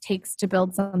long it takes to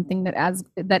build something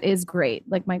that is great,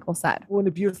 like Michael said. Well,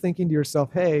 if you're thinking to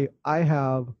yourself, hey, I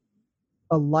have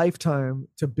a lifetime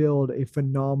to build a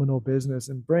phenomenal business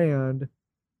and brand,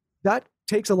 that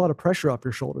takes a lot of pressure off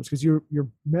your shoulders because you're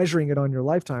measuring it on your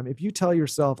lifetime. If you tell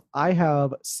yourself, I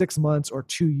have 6 months or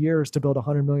 2 years to build a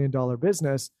 $100 million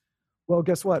business, well,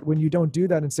 guess what? When you don't do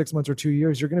that in 6 months or 2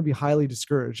 years, you're going to be highly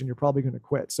discouraged and you're probably going to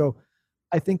quit. So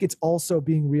I think it's also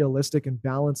being realistic and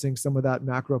balancing some of that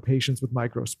macro patience with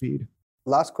micro speed.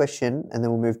 Last question, and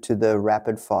then we'll move to the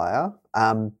rapid fire.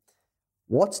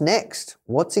 What's next?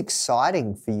 What's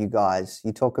exciting for you guys?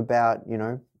 You talk about, you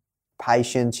know,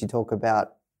 patience. You talk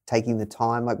about taking the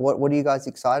time. Like, what are you guys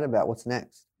excited about? What's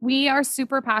next? We are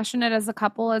super passionate as a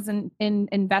couple as in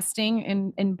investing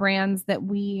in brands that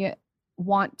we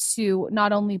want to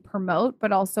not only promote,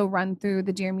 but also run through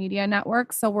the Dear Media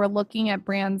network. So we're looking at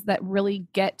brands that really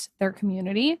get their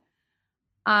community.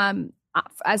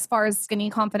 As far as Skinny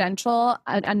Confidential,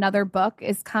 another book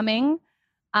is coming.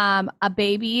 A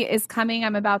baby is coming.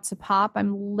 I'm about to pop.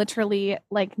 I'm literally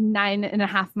like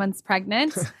 9.5 months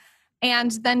pregnant.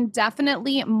 And then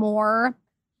definitely more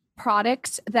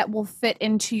product that will fit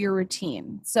into your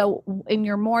routine. So in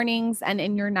your mornings and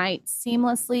in your nights,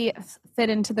 seamlessly fit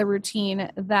into the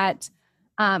routine that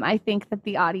I think that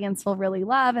the audience will really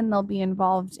love and they'll be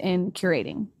involved in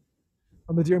curating.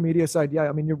 On the Dear Media side, yeah,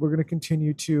 I mean, we're going to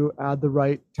continue to add the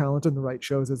right talent and the right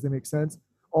shows as they make sense.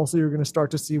 Also, you're going to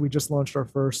start to see, we just launched our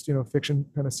first, fiction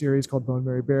kind of series called Bone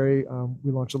Mary Berry.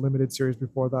 We launched a limited series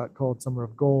before that called Summer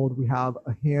of Gold. We have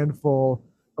a handful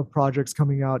of projects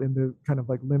coming out in the kind of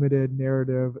like limited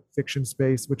narrative fiction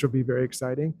space, which will be very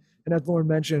exciting. And as Lauren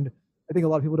mentioned, I think a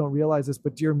lot of people don't realize this,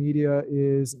 but Dear Media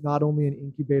is not only an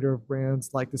incubator of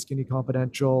brands like the Skinny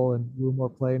Confidential and Rumor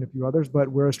Play and a few others, but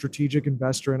we're a strategic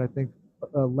investor in, I think,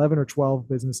 11 or 12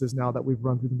 businesses now that we've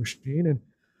run through the machine, and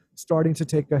starting to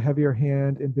take a heavier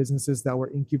hand in businesses that we're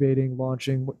incubating,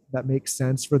 launching, that makes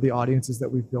sense for the audiences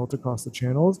that we've built across the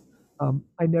channels.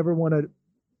 I never want to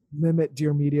limit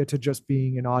Dear Media to just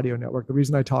being an audio network. The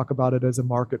reason I talk about it as a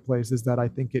marketplace is that I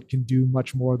think it can do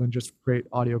much more than just create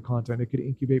audio content. It could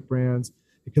incubate brands.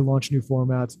 It can launch new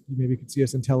formats. You maybe could see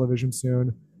us in television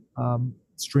soon,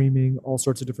 streaming, all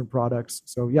sorts of different products.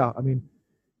 So yeah, I mean,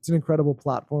 it's an incredible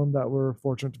platform that we're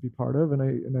fortunate to be part of.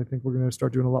 And I think we're going to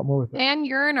start doing a lot more with it. And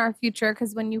you're in our future,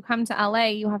 because when you come to LA,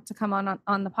 you have to come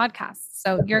on the podcast.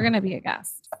 So you're going to be a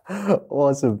guest.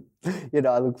 Awesome.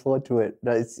 I look forward to it.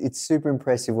 No, it's super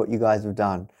impressive what you guys have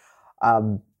done.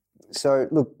 So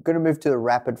look, going to move to the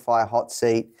rapid fire hot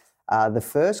seat. The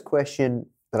first question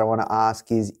that I want to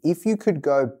ask is, if you could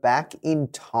go back in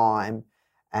time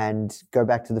and go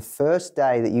back to the first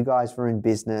day that you guys were in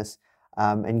business,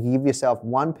 and you give yourself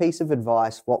one piece of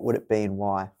advice, what would it be and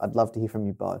why? I'd love to hear from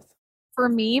you both. For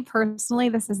me personally,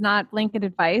 this is not blanket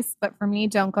advice, but for me,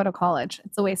 don't go to college.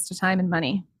 It's a waste of time and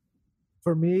money.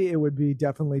 For me, it would be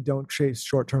definitely don't chase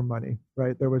short-term money,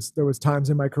 right? There was times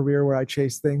in my career where I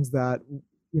chased things that,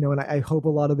 and I hope a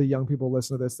lot of the young people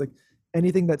listen to this, like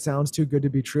anything that sounds too good to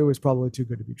be true is probably too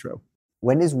good to be true.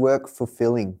 When is work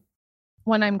fulfilling?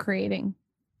 When I'm creating.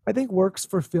 I think work's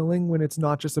fulfilling when it's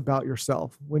not just about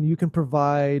yourself. When you can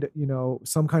provide,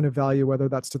 some kind of value, whether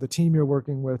that's to the team you're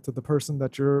working with, to the person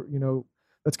that you're,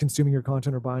 that's consuming your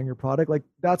content or buying your product, like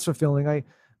that's fulfilling. I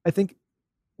think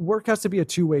work has to be a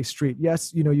two-way street.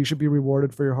 Yes, you should be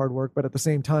rewarded for your hard work, but at the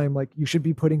same time, like you should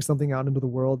be putting something out into the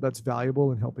world that's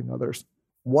valuable and helping others.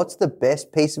 What's the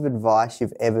best piece of advice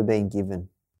you've ever been given?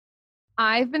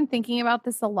 I've been thinking about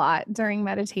this a lot during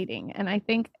meditating, and I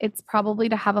think it's probably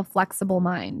to have a flexible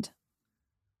mind.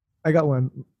 I got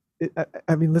one.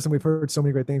 Listen, we've heard so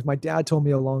many great things. My dad told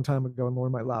me a long time ago, and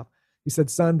Lauren might laugh. He said,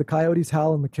 son, the coyotes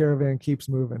howl and the caravan keeps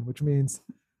moving, which means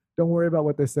don't worry about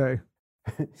what they say.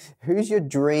 Who's your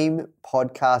dream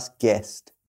podcast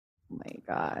guest? Oh my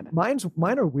God.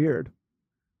 Mine are weird.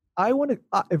 I want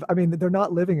to, they're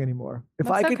not living anymore. If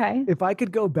I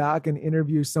could go back and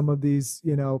interview some of these,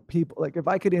 people, like if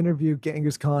I could interview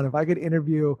Genghis Khan, if I could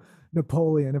interview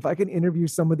Napoleon, if I could interview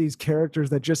some of these characters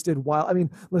that just did wild.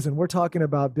 Listen, we're talking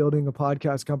about building a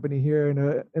podcast company here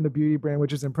in a beauty brand,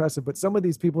 which is impressive. But some of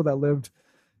these people that lived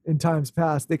in times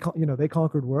past, they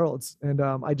conquered worlds. And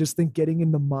I just think getting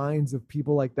in the minds of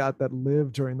people like that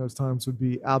lived during those times would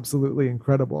be absolutely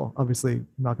incredible. Obviously, I'm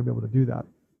not going to be able to do that.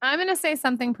 I'm going to say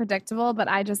something predictable, but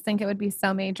I just think it would be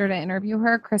so major to interview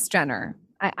her, Kris Jenner.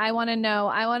 I want to know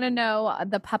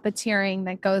the puppeteering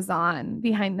that goes on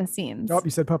behind the scenes. Oh, you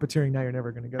said puppeteering. Now you're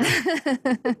never going to go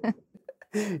there.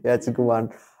 Yeah, it's a good one.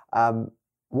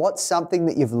 What's something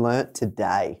that you've learnt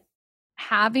today?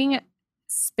 Having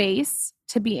space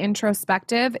to be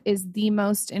introspective is the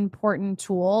most important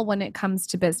tool when it comes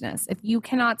to business. If you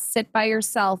cannot sit by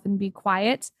yourself and be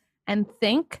quiet and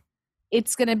think,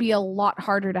 it's going to be a lot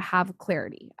harder to have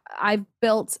clarity.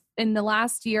 In the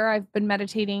last year, I've been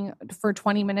meditating for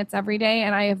 20 minutes every day,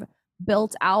 and I have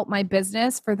built out my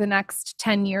business for the next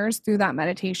 10 years through that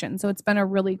meditation. So it's been a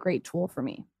really great tool for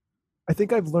me. I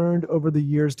think I've learned over the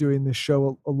years doing this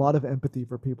show a lot of empathy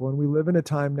for people. And we live in a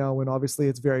time now when obviously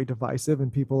it's very divisive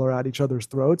and people are at each other's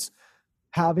throats.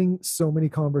 Having so many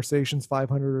conversations,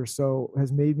 500 or so,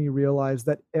 has made me realize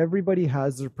that everybody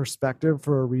has their perspective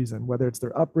for a reason, whether it's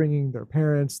their upbringing, their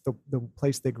parents, the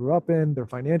place they grew up in, their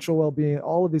financial well-being,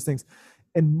 all of these things.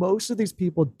 And most of these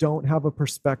people don't have a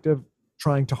perspective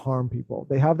trying to harm people.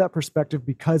 They have that perspective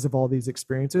because of all these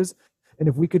experiences. And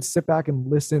if we could sit back and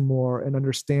listen more and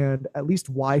understand at least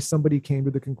why somebody came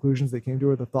to the conclusions they came to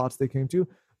or the thoughts they came to,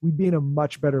 we'd be in a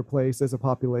much better place as a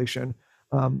population.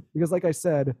 Because like I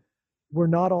said, we're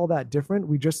not all that different.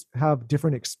 We just have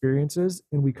different experiences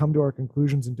and we come to our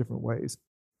conclusions in different ways.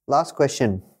 Last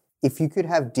question. If you could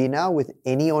have dinner with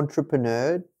any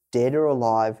entrepreneur, dead or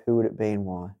alive, who would it be and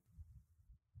why?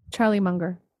 Charlie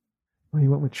Munger. Oh, you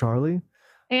went with Charlie?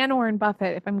 And Warren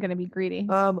Buffett, if I'm going to be greedy.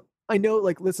 I know,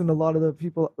 listen, a lot of the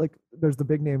people, there's the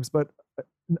big names, but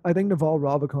I think Naval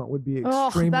Ravikant would be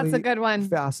extremely that's a good one.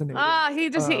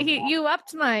 Fascinating. You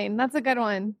upped mine. That's a good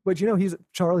one. But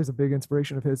Charlie's a big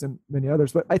inspiration of his and many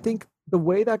others. But I think the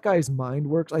way that guy's mind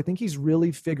works, I think he's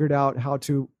really figured out how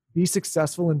to be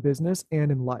successful in business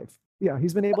and in life. Yeah,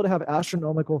 he's been able to have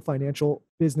astronomical financial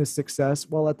business success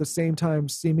while at the same time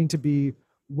seeming to be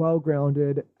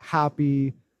well-grounded,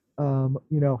 happy,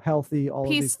 healthy, all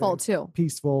peaceful of these things. Too.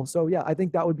 Peaceful. So yeah, I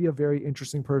think that would be a very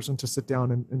interesting person to sit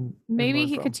down and maybe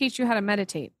he could teach you how to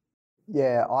meditate.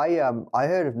 Yeah, I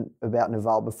heard about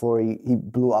Naval before he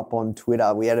blew up on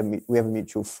Twitter. We have a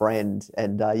mutual friend,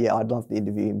 and I'd love to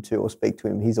interview him too or speak to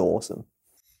him. He's awesome.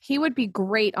 He would be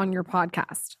great on your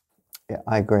podcast. Yeah,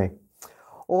 I agree.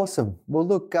 Awesome. Well,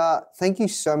 look, thank you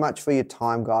so much for your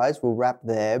time, guys. We'll wrap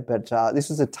there, but this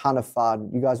was a ton of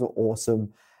fun. You guys were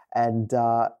awesome, and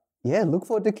look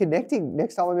forward to connecting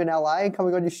next time I'm in LA and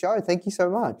coming on your show. Thank you so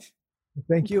much.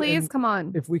 Thank you. Please come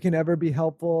on. If we can ever be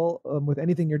helpful with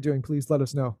anything you're doing, please let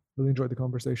us know. Really enjoyed the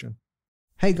conversation.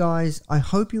 Hey guys, I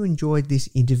hope you enjoyed this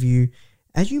interview.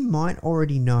 As you might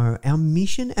already know, our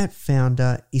mission at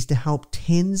Foundr is to help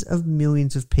tens of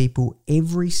millions of people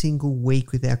every single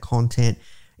week with our content,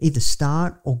 either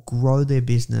start or grow their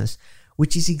business,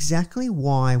 which is exactly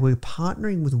why we're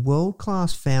partnering with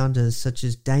world-class founders such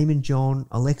as Damon John,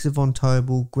 Alexa Von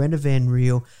Tobel, Greta Van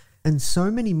Riel, and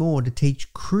so many more to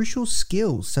teach crucial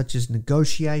skills such as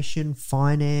negotiation,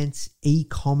 finance,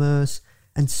 e-commerce,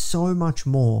 and so much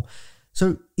more.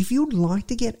 So if you'd like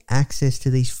to get access to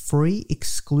these free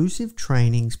exclusive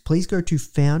trainings, please go to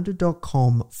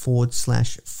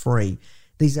foundr.com/free.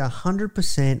 These are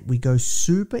 100%. We go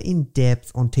super in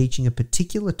depth on teaching a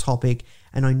particular topic,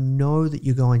 and I know that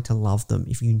you're going to love them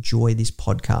if you enjoy this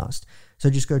podcast. So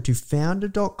just go to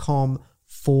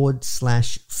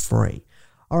foundr.com/free.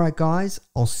 All right, guys,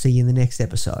 I'll see you in the next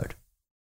episode.